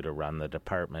to do to run the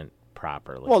department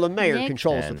properly. Well, the mayor Nick,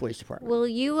 controls the police department. Will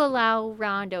you allow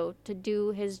Rondo to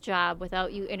do his job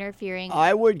without you interfering?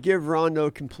 I would give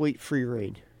Rondo complete free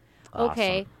reign.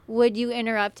 Okay. Would you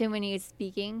interrupt him when he's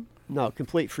speaking? No,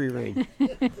 complete free reign.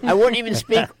 I wouldn't even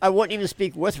speak. I wouldn't even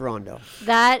speak with Rondo.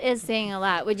 That is saying a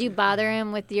lot. Would you bother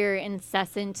him with your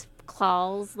incessant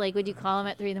calls? Like, would you call him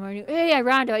at 3 a.m? Hey,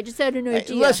 Rondo, I just had an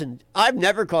idea. Listen, I've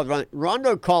never called Rondo.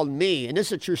 Rondo called me, and this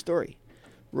is a true story.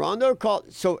 Rondo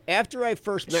called. So after I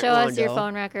first met Show Rondo, us your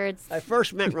phone records. I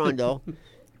first met Rondo,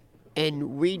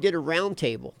 and we did a round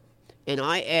table, and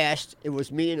I asked. It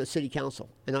was me and the city council,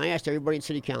 and I asked everybody in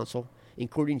city council,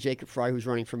 including Jacob Fry, who's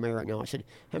running for mayor right now. I said,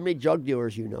 "How many drug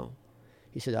dealers you know?"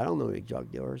 He said, "I don't know any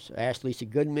drug dealers." I asked Lisa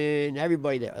Goodman,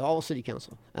 everybody there, all city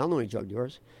council. "I don't know any drug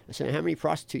dealers." I said, "How many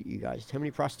prostitutes you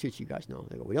guys know?"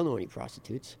 They go, "We don't know any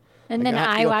prostitutes." And then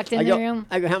I walked in the room.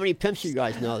 I go, "How many pimps you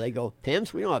guys know?" They go,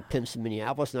 "Pimps? We don't have pimps in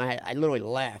Minneapolis." And I literally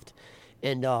laughed.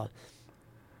 And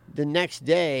the next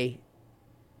day,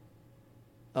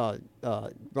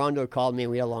 Rondo called me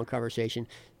and we had a long conversation.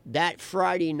 That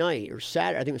Friday night or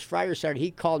Saturday, I think it was Friday or Saturday,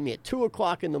 he called me at 2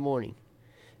 o'clock in the morning.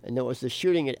 And there was the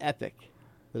shooting at Epic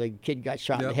where the kid got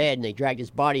shot in the head and they dragged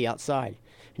his body outside.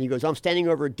 And he goes, "I'm standing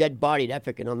over a dead body at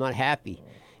Epic and I'm not happy."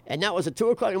 And that was at 2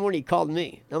 o'clock in the morning. He called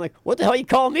me. And I'm like, "What the hell are you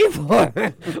calling me for?"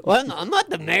 Well, I'm not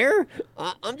the mayor.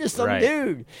 I'm just some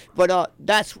dude. But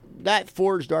that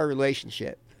forged our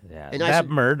relationship. Yeah, and that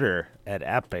murder at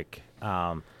Epic,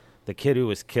 the kid who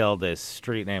was killed, his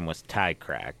street name was Ty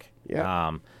Crack.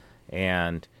 Yeah.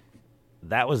 And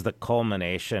that was the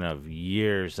culmination of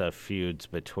years of feuds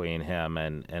between him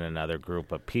and another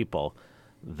group of people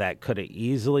that could have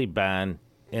easily been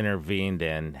intervened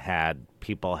in had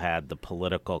people had the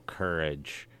political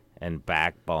courage and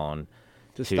backbone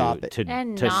to stop it.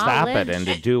 to stop it and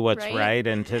to do what's right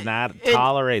and to not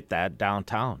tolerate that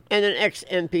downtown. And an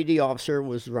ex-MPD officer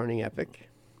was running Epic.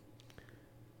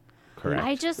 Correct.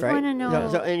 I just want to know.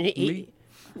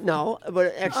 No,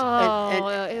 but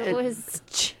it was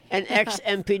an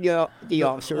ex-MPD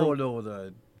officer. Oh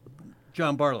no,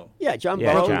 John Barlow. Yeah, John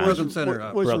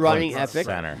Barlow was running Epic,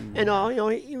 Center.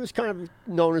 And he was kind of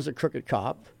known as a crooked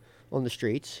cop on the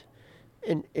streets,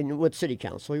 and with city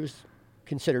council, he was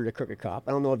considered a crooked cop.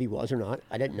 I don't know if he was or not.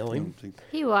 I didn't know him.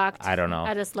 He walked. I don't know.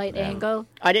 At a slight angle.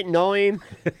 I didn't know him.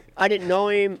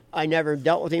 I never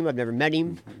dealt with him. I've never met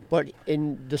him. But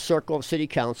in the circle of city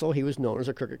council, he was known as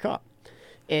a crooked cop.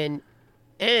 And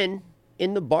in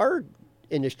the bar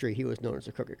industry, he was known as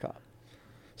a crooked cop.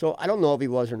 So I don't know if he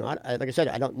was or not. Like I said,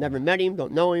 never met him,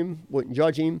 don't know him, wouldn't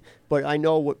judge him. But I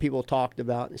know what people talked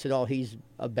about and said, "Oh, he's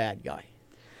a bad guy."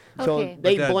 Okay.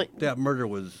 So that murder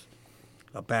was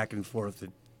a back and forth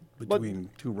between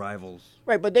two rivals.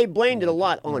 Right, but they blamed it a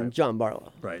lot on John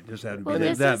Barlow. Right, just hadn't Well, been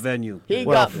this that is- venue. He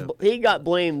got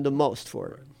blamed the most for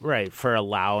it. Right, for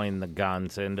allowing the gun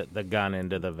into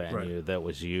the venue that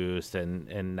was used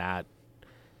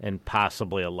and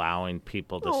possibly allowing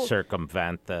people to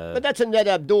circumvent the. But that's a Ned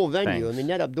Abdul venue. things. I mean,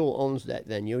 Ned Abdul owns that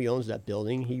venue. He owns that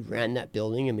building. He ran that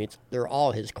building. I mean, they're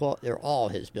all his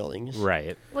buildings.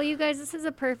 Right. Well, you guys, this is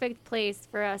a perfect place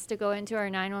for us to go into our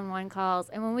 911 calls.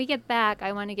 And when we get back,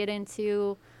 I want to get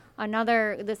into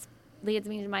another. This leads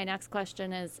me to my next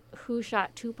question: is who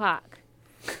shot Tupac?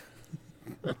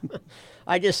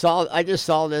 I just saw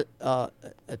that a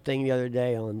thing the other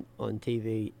day on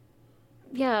TV.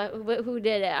 Yeah, who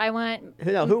did it? I want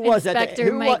Who was that?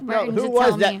 Inspector Mike Martin who to was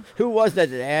tell that? me. Who was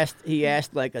that? He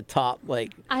asked like a top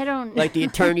I don't like the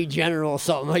Attorney General or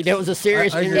something. Like that was a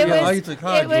serious. It was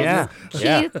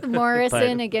Keith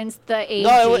Morrison against the AG.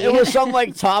 No, it was some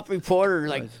like top reporter.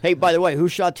 Like, hey, by the way, who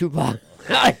shot Tupac?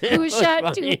 Who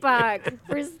shot Tupac?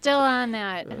 We're still on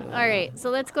that. All right, so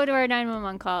let's go to our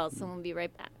 911 calls, and we'll be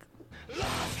right back.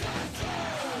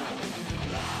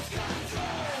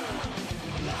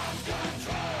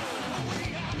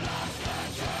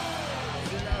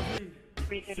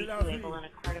 332 label and a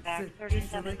quarterback,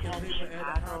 3710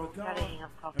 Chicago, setting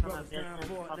up call from a business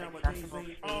called Accessible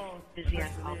Space, busy on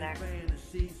callback.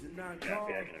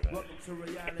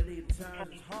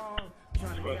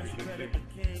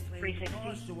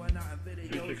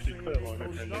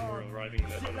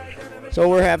 So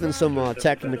we're having some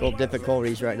technical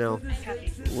difficulties right now.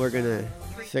 We're gonna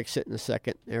fix it in a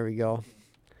second. There we go.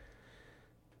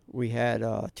 We had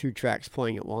 2 tracks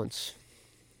playing at once.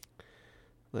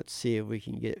 Let's see if we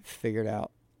can get it figured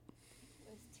out.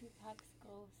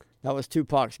 That was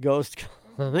Tupac's Ghost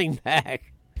coming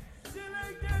back.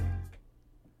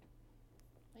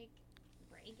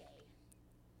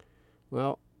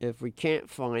 Well, if we can't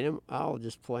find him, I'll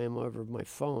just play him over my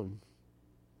phone.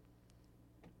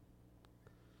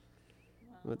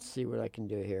 Let's see what I can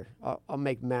do here. I'll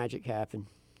make magic happen.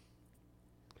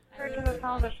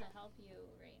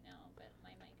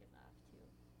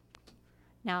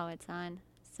 Now it's on.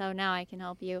 So now I can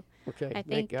help you. Okay, I thank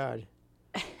think. God.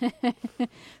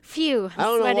 Phew. I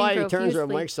don't know sweating why he turns our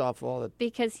profusely. mics off all the.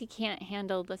 Because he can't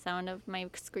handle the sound of my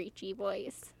screechy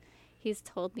voice. He's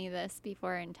told me this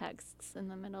before in texts in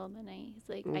the middle of the night. He's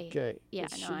like, Okay, yeah,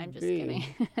 it no, should I'm just be.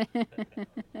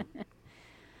 kidding.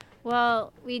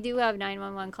 Well, we do have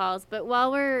 911 calls, but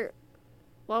while we're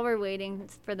waiting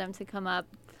for them to come up,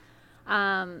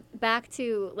 back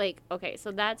to okay,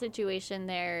 so that situation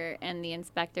there and the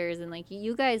inspectors and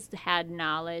you guys had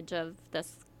knowledge of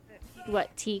this,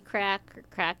 what, T-crack or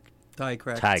crack? Tie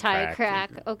crack. Tie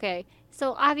crack. Okay.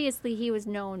 So obviously he was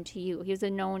known to you. He was a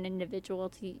known individual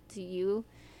to you.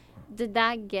 Did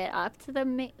that get up to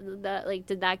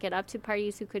did that get up to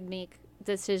parties who could make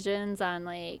decisions on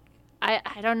I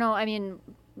don't know. I mean,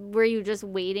 were you just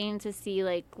waiting to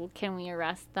see can we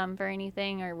arrest them for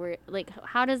anything, or were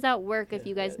how does that work if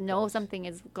you guys know something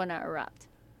is gonna erupt?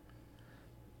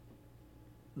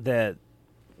 That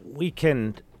we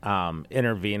can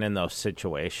intervene in those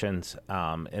situations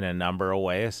in a number of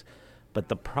ways, but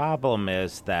the problem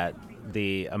is that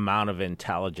the amount of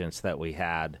intelligence that we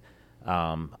had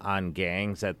on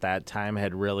gangs at that time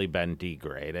had really been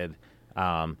degraded,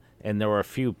 and there were a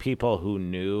few people who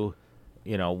knew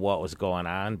what was going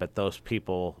on, but those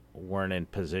people weren't in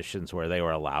positions where they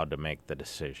were allowed to make the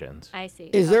decisions. I see.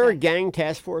 Is there a gang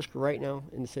task force right now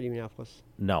in the city of Minneapolis?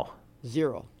 No.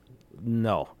 Zero.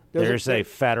 No. There's a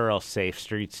federal Safe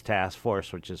Streets Task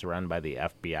Force, which is run by the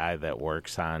FBI, that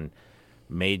works on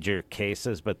major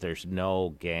cases, but there's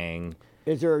no gang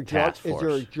task force. Is there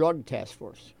a drug task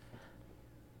force?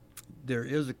 There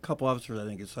is a couple officers, I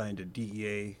think, assigned to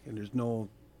DEA, and there's no.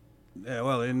 Yeah,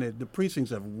 well, and the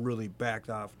precincts have really backed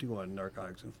off too on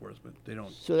narcotics enforcement. They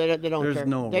don't. So they don't there's care.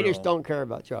 No they real just don't care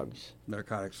about drugs.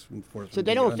 Narcotics enforcement. So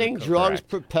they don't think drugs Correct.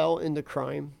 propel into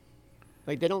crime.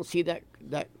 They don't see that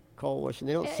coalition.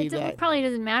 They don't see that. It probably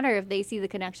doesn't matter if they see the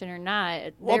connection or not.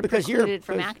 Well, They're because precluded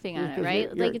from acting on it, because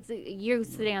right? you're- You're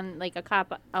sitting on a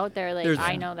cop out there.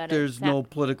 I know that there's it's no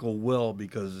political will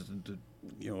because,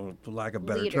 for lack of a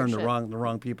better term, the Leadership.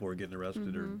 wrong people are getting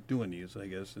arrested or doing these, I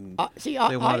guess. And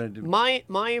they wanted to.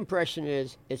 My impression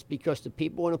is it's because the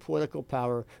people in the political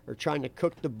power are trying to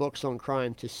cook the books on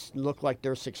crime to look like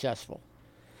they're successful.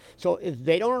 So if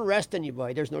they don't arrest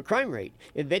anybody, there's no crime rate.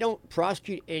 If they don't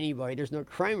prosecute anybody, there's no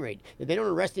crime rate. If they don't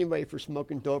arrest anybody for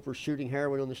smoking dope or shooting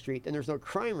heroin on the street, then there's no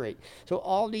crime rate. So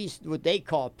all these, what they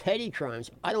call petty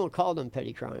crimes, I don't call them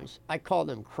petty crimes. I call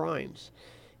them crimes.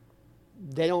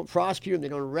 they don't prosecute them, they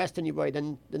don't arrest anybody,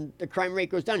 then the crime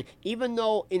rate goes down. Even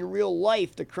though in real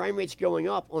life the crime rate's going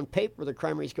up, on paper the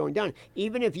crime rate's going down.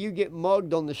 Even if you get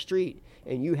mugged on the street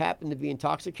and you happen to be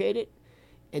intoxicated,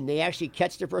 and they actually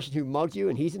catch the person who mugged you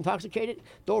and he's intoxicated,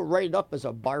 they'll write it up as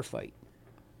a bar fight.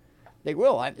 They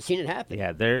will. I've seen it happen.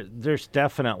 Yeah, there's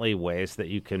definitely ways that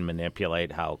you can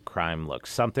manipulate how crime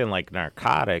looks. Something like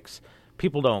narcotics,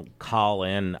 people don't call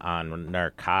in on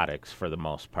narcotics for the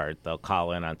most part. They'll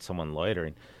call in on someone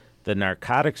loitering. The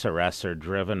narcotics arrests are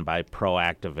driven by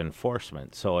proactive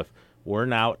enforcement. So if we're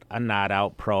not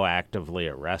out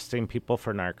proactively arresting people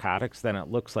for narcotics, then it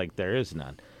looks like there is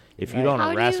none. If you don't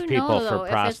arrest people for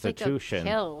prostitution, if it's like a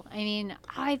pill? I mean,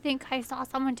 I think I saw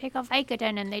someone take a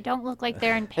Vicodin and they don't look like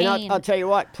they're in pain. And I'll tell you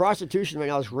what, prostitution right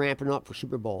now is ramping up for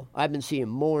Super Bowl. I've been seeing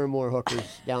more and more hookers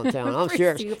downtown. I'm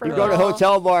serious. You go to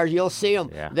hotel bars, you'll see them.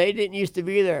 Yeah. They didn't used to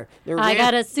be there. I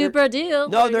got a super deal.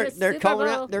 No, they're coming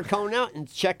out. They're coming out and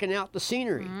checking out the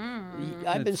scenery.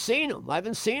 I've been seeing them.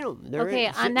 Okay,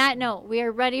 on that note, we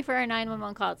are ready for our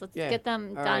 911 calls. Let's get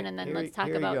them All done, right, and then here let's talk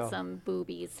we go. about some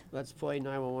boobies. Let's play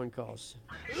 911 calls.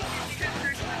 In a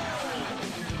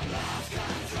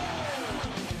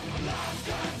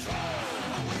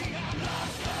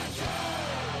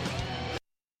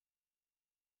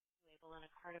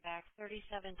Carterback,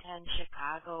 3710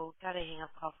 Chicago. Got a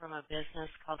hang-up call from a business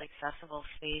called Accessible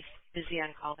Space. Busy on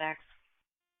callbacks.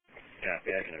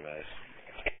 Copy, I can advise.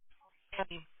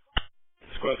 Copy.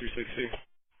 Squad 360.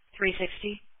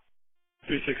 360.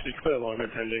 360, quite a long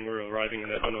pending. We're arriving in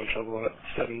an unknown trouble at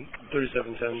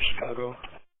 3710 Chicago.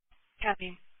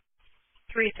 Copy.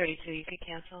 332, you could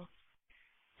cancel.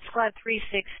 Squad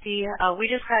 360, we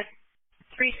just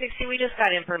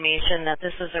got information that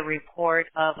this is a report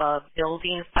of a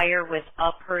building fire with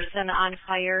a person on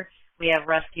fire. We have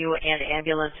rescue and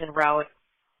ambulance en route.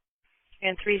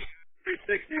 And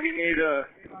 360, we need a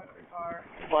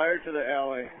fire to the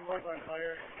alley. What's on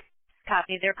fire?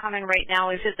 Copy, they're coming right now.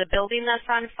 Is it the building that's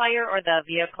on fire or the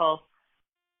vehicle?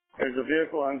 There's a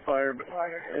vehicle on fire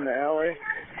in the alley,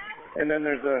 and then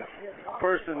there's a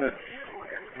person that's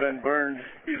been burned.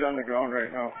 He's on the ground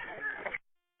right now.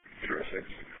 306.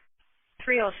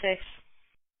 306.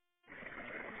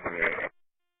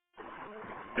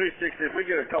 360, if we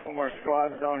get a couple more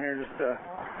squads down here just to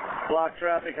block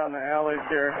traffic on the alleys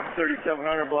here,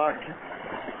 3700 block,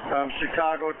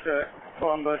 Chicago to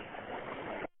Columbus.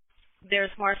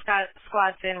 There's more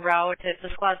squads en route. If the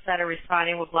squads that are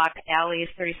responding will block alleys,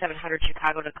 3700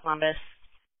 Chicago to Columbus.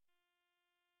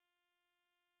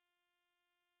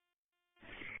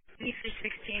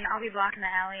 E316, I'll be blocking the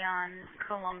alley on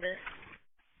Columbus.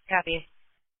 Copy.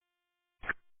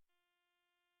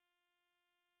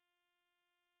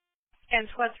 And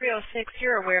Squad 306,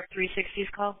 you're aware of 360's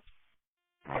call?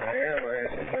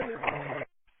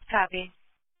 Copy.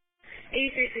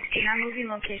 E316, I'm moving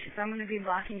locations. I'm going to be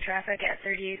blocking traffic at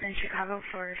 38th and Chicago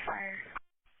for fire.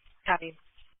 Copy.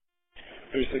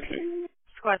 360.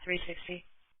 Squad 360.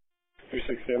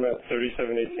 360, I'm at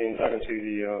 3718, talking to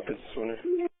the business owner.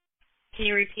 Can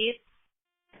you repeat?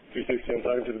 360, I'm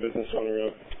talking to the business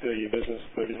owner of the business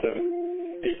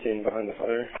 3718 behind the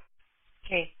fire.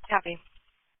 Okay, copy.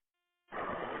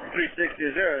 360,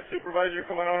 is there a supervisor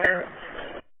coming on here?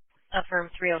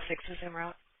 Affirm 306 is en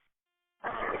route.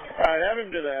 Alright, have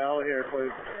him to the alley here,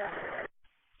 please.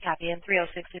 Copy, and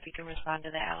 306 if you can respond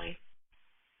to the alley.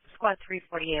 Squad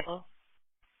 340 able.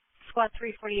 Squad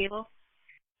 340 able.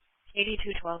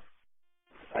 8212.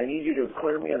 I need you to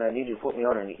clear me, and I need you to put me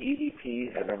on an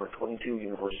EDP at number 22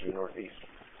 University Northeast.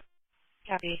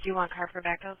 Copy. Do you want car for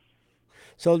backup?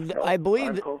 So I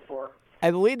believe code 4. I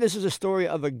believe this is a story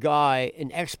of a guy,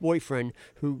 an ex-boyfriend,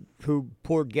 who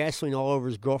poured gasoline all over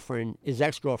his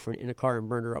ex-girlfriend in a car and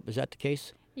burned her up. Is that the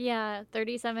case? Yeah,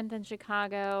 37th in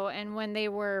Chicago. And when they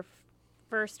were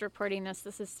first reporting this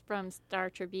is from Star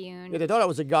Tribune. Yeah, they thought it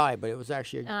was a guy, but it was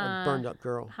actually a burned-up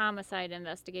girl. Homicide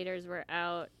investigators were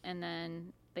out, and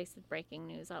then they said breaking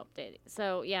news update.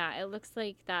 So, yeah, it looks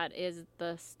like that is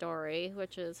the story,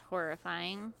 which is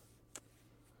horrifying.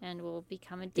 And will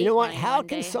become a dateline. You know what? How one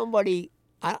can day. somebody?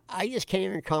 I just can't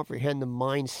even comprehend the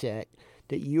mindset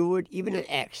that you would, even an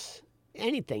ex,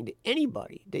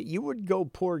 anybody, that you would go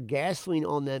pour gasoline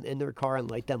on them in their car and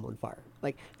light them on fire.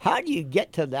 Like, how do you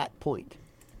get to that point?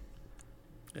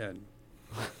 And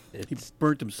he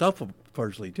burnt himself up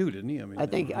partially too, didn't he? I mean, I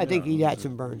think he had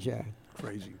some burns. Yeah.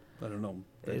 Crazy. I don't know.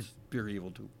 It's pure evil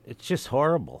too. It's just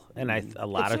horrible. And a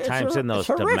lot of times in those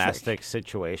domestic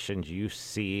situations, you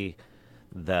see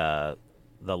the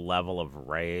level of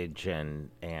rage and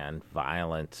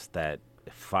violence that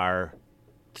far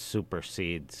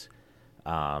supersedes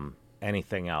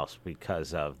anything else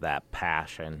because of that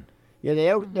passion. Yeah,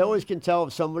 they always can tell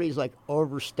if somebody's like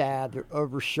overstabbed or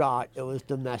overshot. It was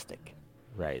domestic.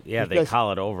 Right. Yeah, Because- they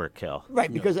call it overkill.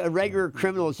 Right, because a regular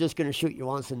criminal is just going to shoot you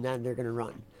once and then they're going to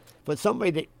run. But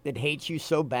somebody that hates you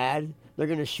so bad, they're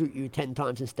going to shoot you 10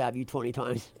 times and stab you 20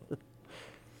 times.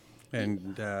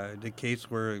 And the case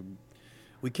where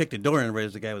we kicked the door in right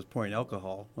as the guy was pouring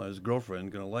alcohol on his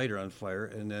girlfriend, going to light her on fire,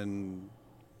 and then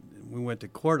we went to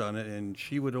court on it, and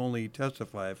she would only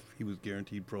testify if he was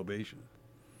guaranteed probation.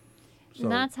 So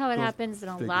And that's how it go happens in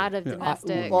a figure. lot of Yeah.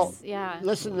 domestics. Well, yeah.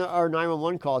 listen to our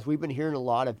 911 calls. We've been hearing a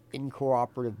lot of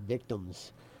incooperative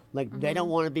victims. Like, they don't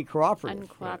want to be cooperative.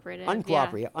 Uncooperative.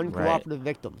 Uncooperative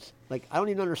victims. Like, I don't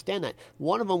even understand that.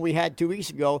 One of them we had 2 weeks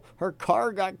ago, her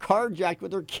car got carjacked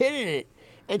with her kid in it,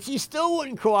 and she still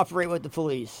wouldn't cooperate with the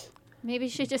police. Maybe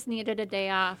she just needed a day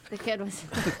off. The kid was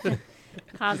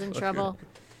causing trouble.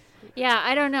 Yeah,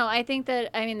 I don't know. I think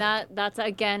that's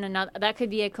again another that could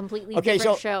be a completely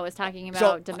different show. Is talking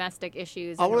about domestic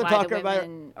issues and why the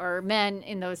women or men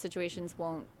in those situations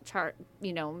won't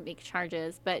make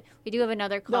charges. But we do have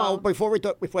another call. No, before we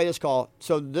play this call.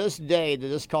 So this day that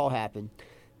this call happened,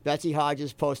 Betsy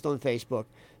Hodges posted on Facebook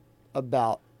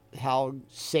about how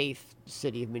safe the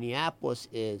city of Minneapolis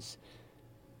is.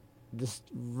 This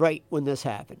right when this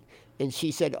happened. And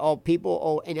she said,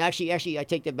 and actually, I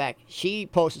take that back. She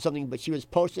posted something, but she was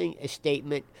posting a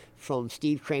statement from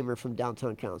Steve Kramer from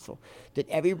Downtown Council that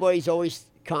everybody's always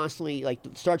constantly, like,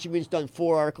 the Star Tribune's done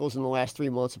 4 articles in the last 3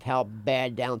 months of how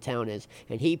bad downtown is.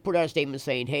 And he put out a statement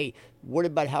saying, hey, what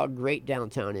about how great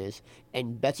downtown is?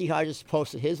 And Betsy Hodges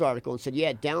posted his article and said,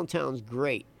 yeah, downtown's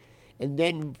great. And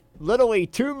then literally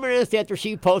 2 minutes after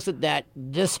she posted that,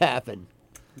 this happened.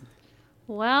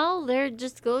 Well, there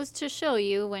just goes to show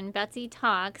you when Betsy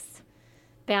talks,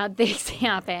 bad things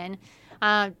happen.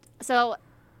 So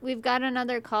we've got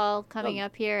another call coming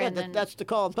up here. Yeah, and then that's the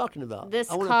call I'm talking about. This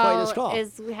I want to play this call.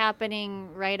 is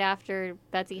happening right after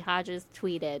Betsy Hodges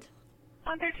tweeted.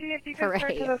 113, if you could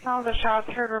start to the sound of the shots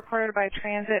heard reported by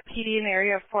Transit PD in the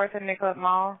area of 4th and Nicollet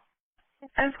Mall.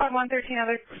 And Squad 113,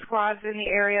 other squads in the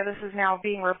area. This is now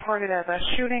being reported as a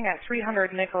shooting at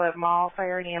 300 Nicollet Mall.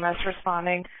 Fire and EMS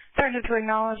responding. Starting to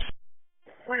acknowledge.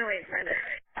 108, Brenda.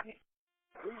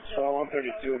 So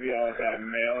 132 will be out at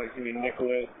male. It's going to be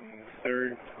Nicollet and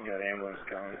 3rd. We got ambulance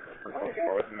coming. We're close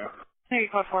 4th now. Maybe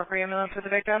code 4 for ambulance with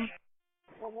the victim.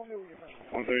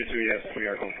 132, yes, we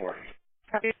are code 4.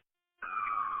 Copy.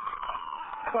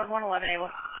 Squad 111, able.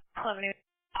 11.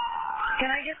 Can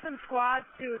I get some squads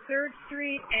to 3rd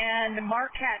Street and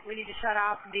Marquette? We need to shut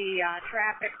off the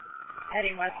traffic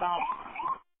heading westbound.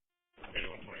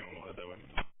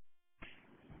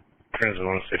 Transit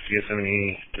 106, do you guys have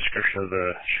any description of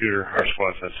the shooter? Our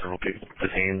squad's had several people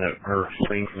detained that are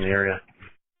fleeing from the area.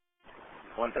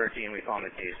 113, we found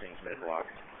the casings mid-block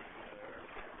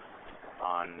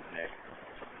on Nick,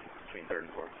 between 3rd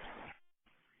and 4th.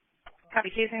 Copy,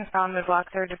 casings found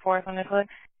mid-block 3rd to 4th on Nicollet.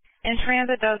 And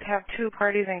Transit does have 2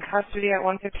 parties in custody at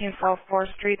 115 South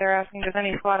 4th Street. They're asking, does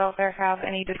any squad out there have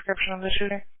any description of the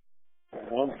shooter?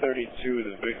 132,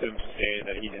 the victim stated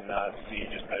that he did not see,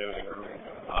 just that it was a group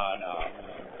on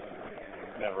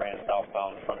that ran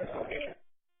southbound from his location.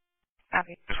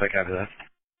 Copy. Just like after that.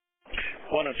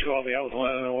 102, I'll be out with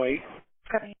 108.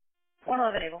 Copy.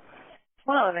 111 able.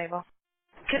 111 able.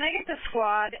 Can I get the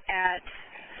squad at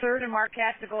 3rd and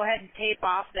Marquette to go ahead and tape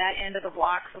off that end of the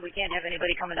block so we can't have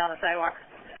anybody coming down the sidewalk?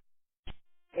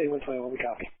 Hey, 121, we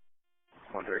copy.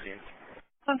 113.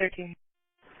 113.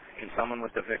 Can someone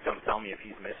with the victim tell me if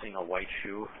he's missing a white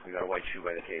shoe? We got a white shoe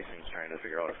by the casings, trying to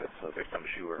figure out if it's a victim's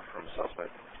shoe or from a suspect.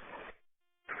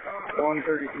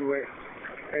 132, wait.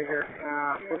 Right here.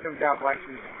 Victim's got black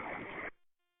shoes.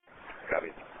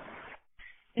 Copy.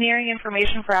 Nearing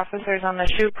information for officers on the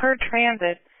shoe. Per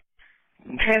Transit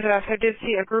officer did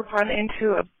see a group run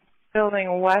into a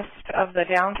building west of the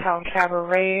downtown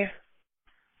cabaret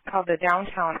called the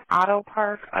Downtown Auto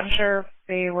Park. Unsure if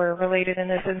they were related in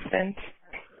this instance.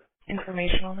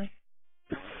 Information only.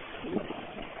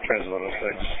 Transit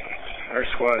 106. Our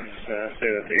squads say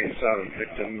that they saw the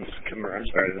victims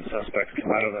the suspects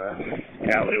come out of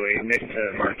the alleyway next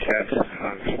to Marquette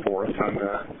on 4th on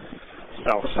the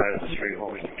south side of the street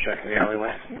while we check in the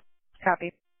alleyway.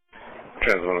 Copy.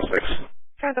 Transit 106.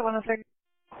 Transit 106.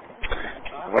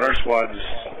 When our squads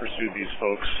pursued these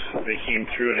folks, they came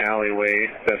through an alleyway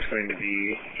that's going to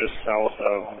be just south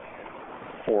of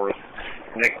 4th,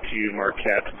 next to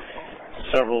Marquette.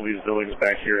 Several of these buildings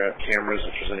back here have cameras.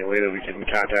 If there's any way that we can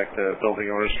contact the building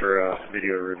owners for a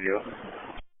video review.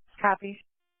 Copy.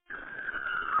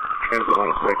 Transit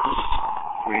 106.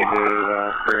 We need to,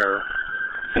 for our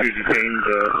to detain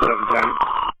the 710.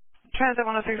 Transit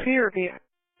 106, can you repeat?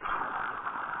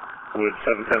 Would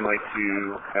 710 like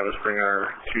to have us bring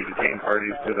our 2 detained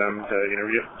parties to them to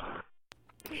interview?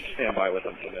 Stand by with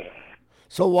them for a minute.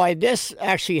 So why this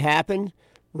actually happened,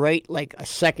 right like a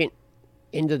second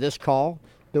into this call,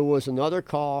 there was another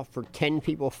call for 10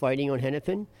 people fighting on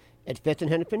Hennepin at 5th and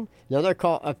Hennepin, another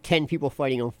call of 10 people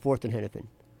fighting on 4th and Hennepin.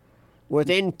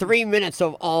 Within 3 minutes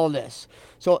of all this.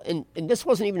 So, and this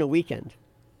wasn't even a weekend.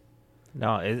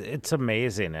 No, it's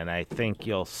amazing, and I think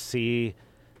you'll see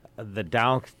the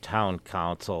downtown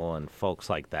council and folks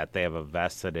like that, they have a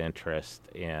vested interest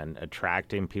in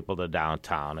attracting people to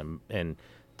downtown and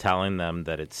telling them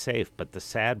that it's safe. But the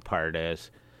sad part is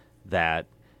that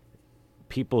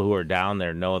people who are down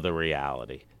there know the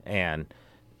reality. And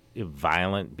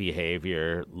violent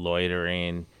behavior,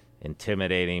 loitering,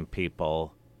 intimidating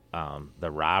people,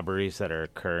 the robberies that are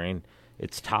occurring,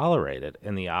 it's tolerated.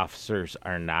 And the officers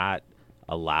are not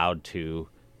allowed to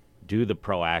do the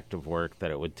proactive work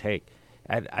that it would take.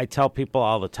 I tell people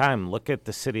all the time, look at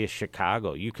the city of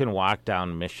Chicago. You can walk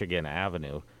down Michigan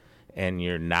Avenue and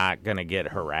you're not going to get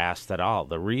harassed at all.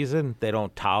 The reason they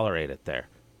don't tolerate it there,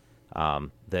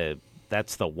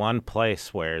 that's the one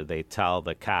place where they tell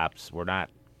the cops,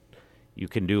 you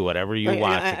can do whatever you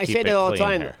want to keep it clean. I say that all the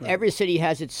time. Here. Every city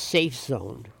has its safe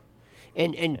zone.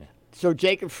 So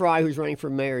Jacob Fry, who's running for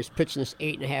mayor, is pitching this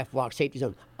 8.5 block safety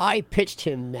zone. I pitched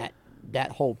him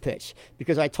that whole pitch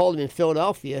because I told him in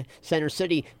Philadelphia, Center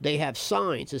City, they have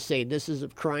signs that say this is a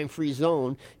crime-free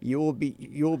zone. You will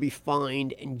be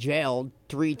fined and jailed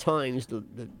 3 times the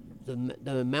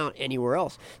amount anywhere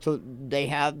else. So they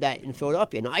have that in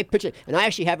Philadelphia, and I pitch it, and I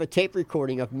actually have a tape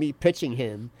recording of me pitching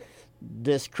him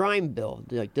this crime bill.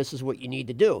 Like, this is what you need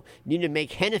to do. You need to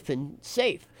make Hennepin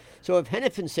safe. So if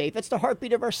Hennepin's safe, that's the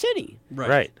heartbeat of our city.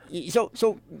 Right.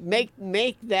 So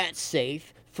make that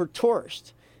safe for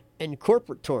tourists and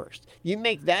corporate tourists. You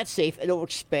make that safe, it'll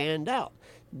expand out.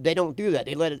 They don't do that.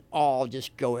 They let it all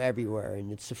just go everywhere,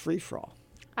 and it's a free-for-all.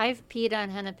 I've peed on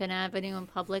Hennepin Avenue in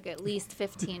public at least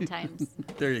 15 times.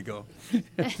 There you go.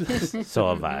 So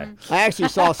have I. I actually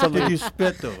saw somebody. Did you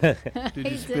spit, though?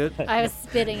 Did you spit? I was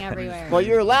spitting everywhere. Well,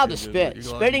 you're allowed to spit.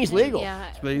 Spitting's legal.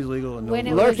 Yeah. Spitting's legal. And When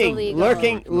it was illegal.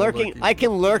 Lurking. I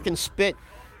can lurk and spit.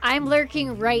 I'm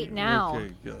lurking right now.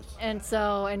 Okay, yes. And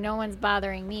no one's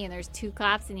bothering me, and there's 2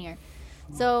 cops in here.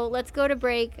 So let's go to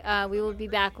break. We will be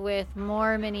back with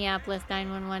more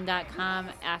Minneapolis911.com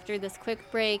after this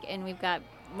quick break, and we've got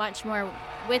much more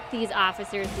with these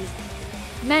officers, these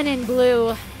men in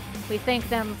blue. We thank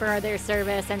them for their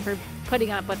service and for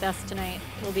putting up with us tonight.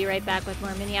 We'll be right back with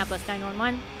more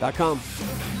Minneapolis911.com.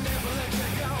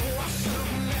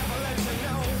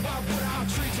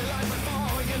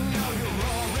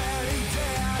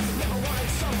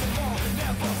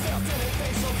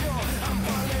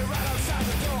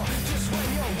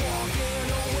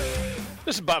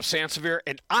 This is Bob Sansevier,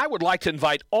 and I would like to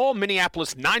invite all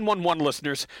Minneapolis 911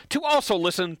 listeners to also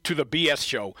listen to The BS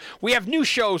Show. We have new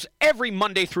shows every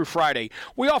Monday through Friday.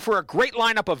 We offer a great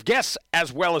lineup of guests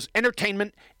as well as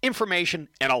entertainment, information,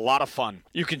 and a lot of fun.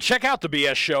 You can check out The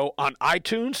BS Show on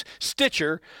iTunes,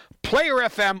 Stitcher, Player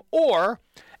FM, or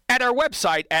at our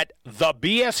website at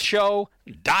thebsshow.net.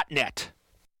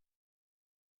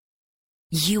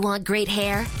 You want great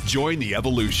hair? Join the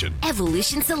Evolution.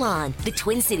 Evolution Salon, the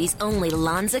Twin Cities' only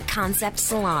Lanza concept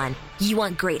salon. You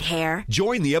want great hair?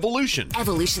 Join the Evolution.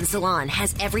 Evolution Salon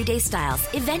has everyday styles,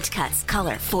 event cuts,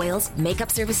 color, foils, makeup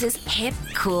services, hip,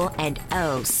 cool, and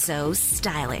oh so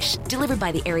stylish. Delivered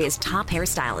by the area's top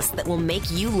hairstylists that will make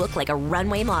you look like a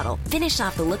runway model. Finish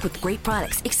off the look with great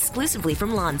products exclusively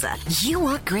from Lanza. You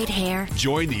want great hair?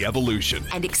 Join the Evolution.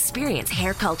 And experience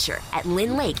hair culture at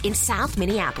Lynn Lake in South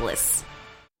Minneapolis.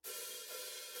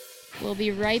 We'll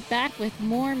be right back with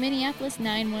more Minneapolis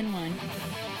 911.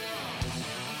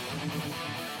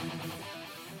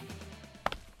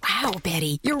 Wow,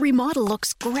 Betty, your remodel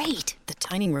looks great. The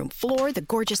dining room floor, the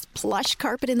gorgeous plush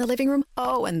carpet in the living room.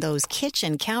 Oh, and those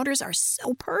kitchen counters are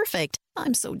so perfect.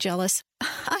 I'm so jealous.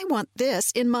 I want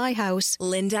this in my house.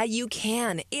 Linda, you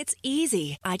can. It's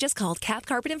easy. I just called Cap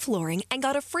Carpet and Flooring and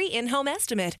got a free in-home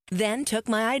estimate. Then took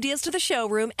my ideas to the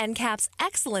showroom, and Cap's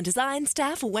excellent design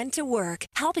staff went to work,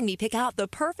 helping me pick out the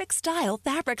perfect style,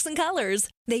 fabrics, and colors.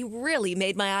 They really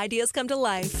made my ideas come to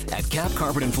life. At Cap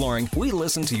Carpet and Flooring, we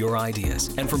listen to your ideas.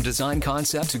 And from design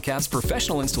concept to Cap's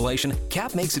professional installation,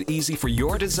 Cap makes it easy for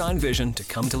your design vision to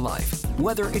come to life.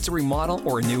 Whether it's a remodel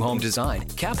or a new home design,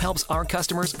 Cap helps our our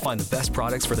customers find the best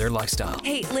products for their lifestyle.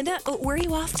 Hey, Linda, where are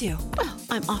you off to? Oh,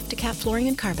 I'm off to Cap Flooring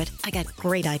and Carpet. I got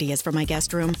great ideas for my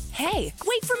guest room. Hey,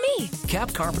 wait for me.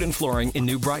 Cap Carpet and Flooring in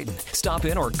New Brighton. Stop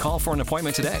in or call for an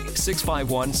appointment today.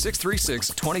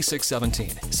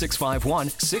 651-636-2617.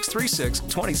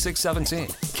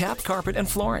 651-636-2617. Cap Carpet and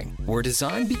Flooring, where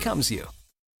design becomes you.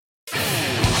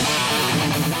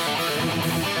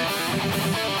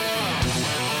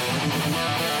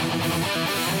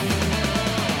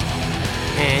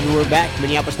 And we're back,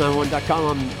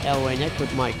 Minneapolis911.com. I'm LA Nick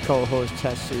with my co-host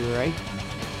Tessa Ray,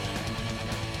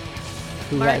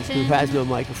 who has no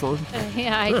microphone.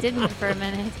 Yeah, I didn't for a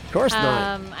minute. Of course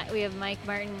not. We have Mike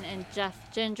Martin and Jeff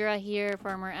Gindra here,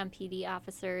 former MPD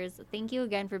officers. Thank you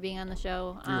again for being on the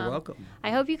show. You're welcome.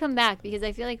 I hope you come back because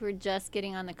I feel like we're just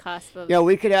getting on the cusp of... Yeah,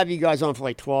 we could have you guys on for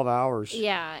like 12 hours.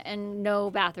 Yeah, and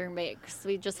no bathroom breaks.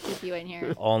 We just keep you in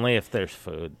here. Only if there's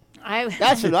food.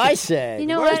 That's what I said. You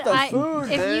know Where's what? the food,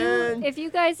 man? If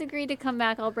you guys agree to come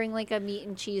back, I'll bring like a meat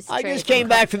and cheese tray. I just came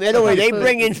back from Italy. They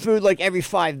bring in food like every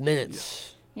 5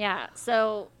 minutes. Yeah,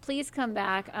 so please come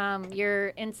back. Your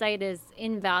insight is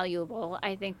invaluable.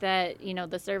 I think that,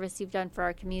 the service you've done for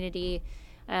our community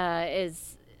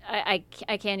is, I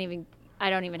can't even, I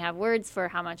don't even have words for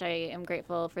how much I am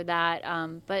grateful for that.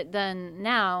 But then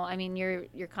now, I mean,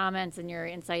 your comments and your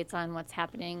insights on what's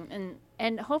happening,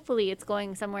 and hopefully it's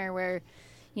going somewhere where,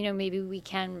 maybe we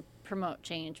can promote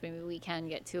change. Maybe we can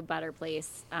get to a better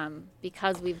place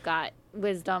because we've got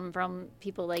wisdom from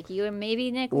people like you and maybe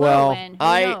Nick Lowen. Who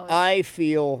knows? I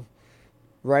feel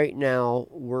right now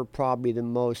we're probably the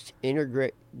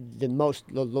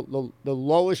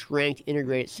lowest ranked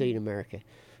integrated city in America.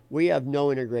 We have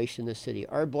no integration in the city.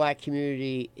 Our black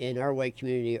community and our white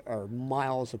community are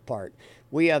miles apart.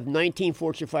 We have 19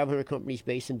 Fortune 500 companies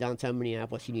based in downtown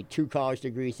Minneapolis. You need 2 college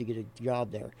degrees to get a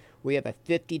job there. We have a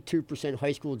 52%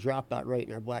 high school dropout rate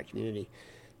in our black community.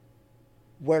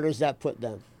 Where does that put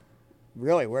them?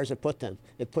 Really, where does it put them?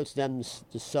 It puts them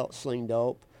to sling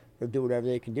dope or do whatever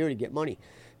they can do to get money.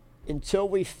 Until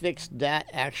we fix that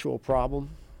actual problem,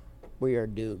 we are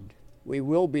doomed. We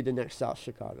will be the next South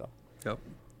Chicago. Yep.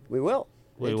 We will.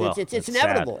 It's Sad.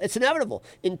 inevitable. It's inevitable.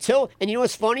 And you know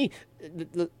what's funny?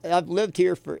 I've lived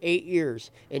here for 8 years,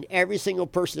 and every single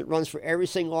person that runs for every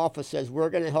single office says, we're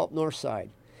going to help Northside.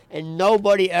 And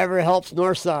nobody ever helps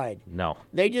Northside. No.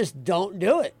 They just don't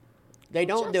do it. They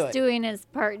don't do it. Doing his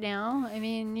part now. I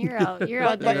mean, you're out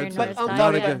there in Northside.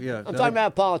 I'm talking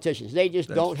about politicians. They just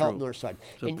don't help Northside.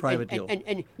 It's a private deal.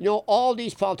 And all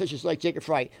these politicians like Jacob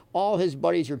Frey, all his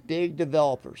buddies are big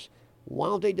developers. Why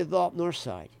don't they develop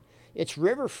Northside? It's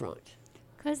riverfront.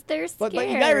 Because they're scared. But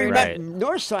you got to remember,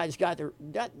 Northside's got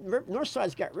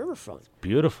riverfront.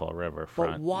 Beautiful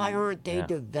riverfront. But why aren't they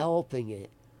developing it?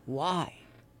 Why?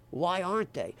 Why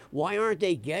aren't they? Why aren't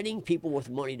they getting people with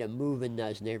money to move in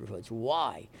those neighborhoods?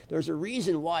 Why? There's a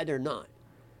reason why they're not.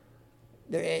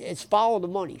 It's follow the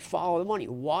money. Follow the money.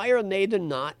 Why are they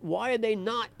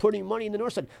not putting money in the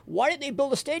North Side? Why did they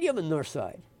build a stadium in the North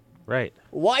Side? Right.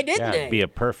 Why didn't they? It'd be a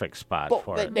perfect spot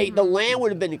for it. The land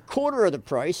would have been a quarter of the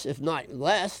price, if not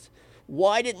less.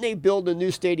 Why didn't they build a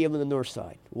new stadium in the North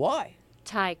Side? Why?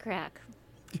 Tie crack.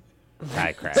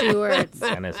 Tie crack. 2 words.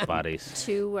 And his buddies.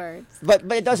 2 words.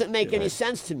 But it doesn't make any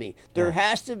sense to me. There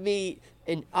has to be,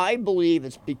 and I believe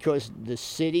it's because the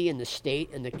city and the state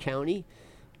and the county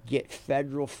get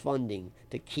federal funding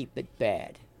to keep it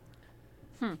bad.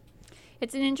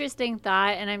 It's an interesting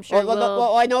thought, and I'm sure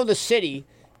well, I know the city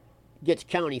gets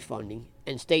county funding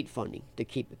and state funding to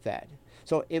keep it bad.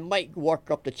 So it might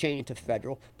work up the chain to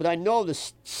federal, but I know the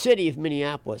city of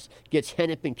Minneapolis gets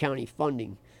Hennepin County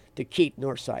funding to keep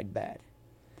Northside bad.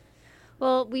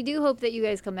 Well, we do hope that you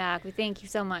guys come back. We thank you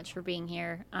so much for being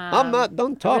here. I'm not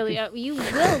done talking. Really, you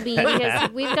will be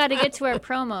because we've got to get to our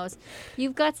promos.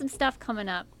 You've got some stuff coming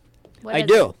up. I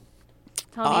do.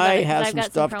 Tell me about it, 'cause have I've some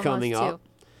got stuff promos coming too. up.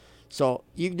 So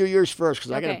you can do yours first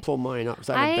because I got to pull mine up because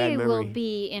I have a bad memory. will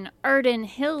be in Arden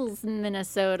Hills,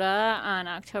 Minnesota on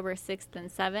October 6th and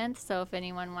 7th. So if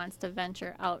anyone wants to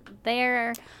venture out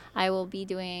there, I will be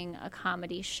doing a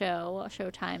comedy show,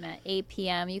 showtime at 8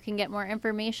 p.m. You can get more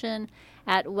information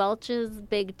at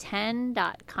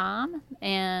welchesbig10.com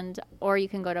or you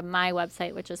can go to my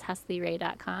website, which is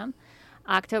hesleyray.com.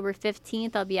 October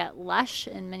 15th, I'll be at Lush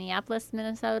in Minneapolis,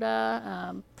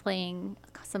 Minnesota, playing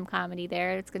some comedy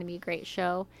there. It's going to be a great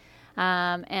show.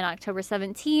 And October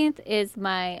 17th is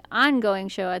my ongoing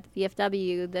show at the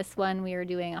VFW. This one, we are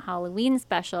doing a Halloween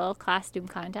special costume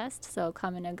contest. So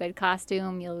come in a good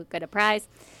costume, you'll get a prize.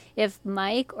 if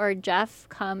Mike or Jeff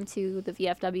come to the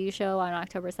VFW show on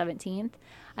October 17th,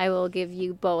 I will give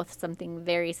you both something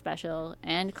very special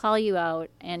and call you out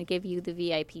and give you the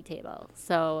VIP table.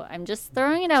 So I'm just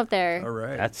throwing it out there. All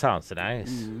right. That sounds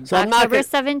nice. So I'm not October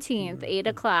gonna, 17th, 8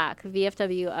 o'clock,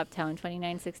 VFW Uptown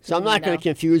 2916. so I'm not going to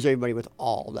confuse everybody with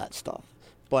all that stuff.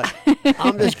 But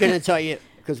I'm just going to tell you,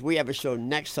 because we have a show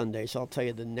next Sunday, so I'll tell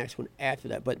you the next one after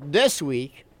that. But this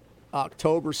week,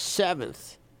 October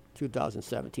 7th,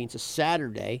 2017, it's a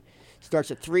Saturday.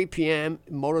 Starts at 3 p.m.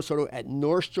 Motorcycle at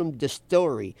Nordstrom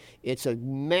Distillery. It's a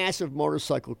massive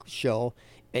motorcycle show,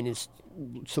 and it's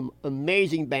some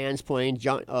amazing bands playing.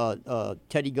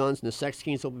 Teddy Guns and the Sex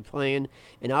Kings will be playing,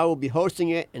 and I will be hosting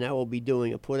it, and I will be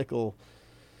doing a political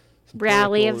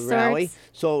rally of sorts.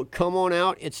 So come on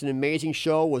out. It's an amazing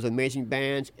show with amazing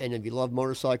bands, and if you love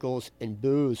motorcycles and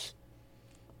booze,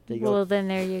 well, then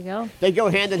there you go. They go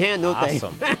hand in hand, don't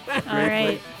Awesome. they? All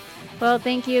right. Well,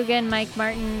 thank you again, Mike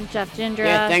Martin, Jeff Gindra.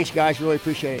 Yeah, thanks, guys. Really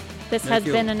appreciate it. This has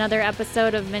been another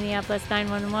episode of Minneapolis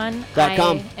 911.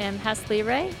 .com. I am Hesley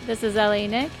Ray. This is LA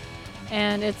Nick.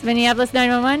 And it's Minneapolis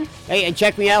 911. Hey, and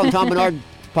check me out on Tom Bernard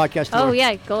podcast. Oh,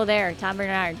 yeah. Go there. Tom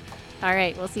Bernard. All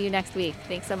right. We'll see you next week.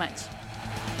 Thanks so much.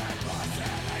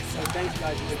 Thanks,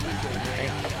 guys. Really appreciate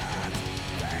it.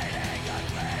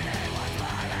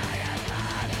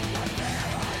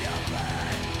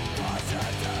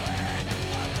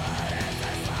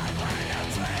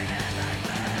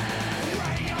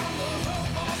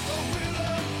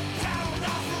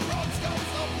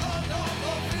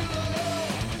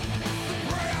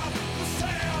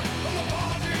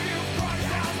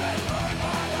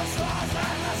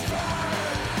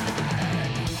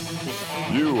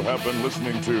 You have been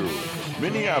listening to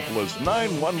Minneapolis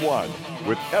 911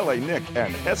 with LA Nick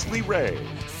and Hesley Ray.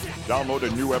 Download a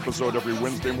new episode every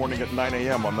Wednesday morning at 9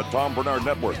 a.m. on the Tom Bernard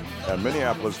Network and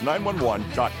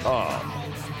Minneapolis911.com.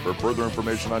 For further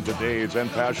information on today's and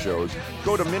past shows,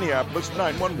 go to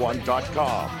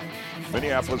Minneapolis911.com.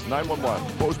 Minneapolis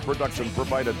 911 post-production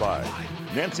provided by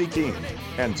Nancy King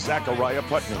and Zachariah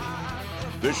Putney.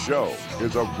 This show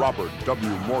is a Robert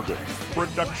W. Morgan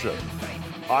production.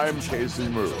 I'm Casey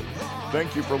Moo.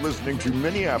 Thank you for listening to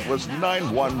Minneapolis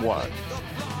 911.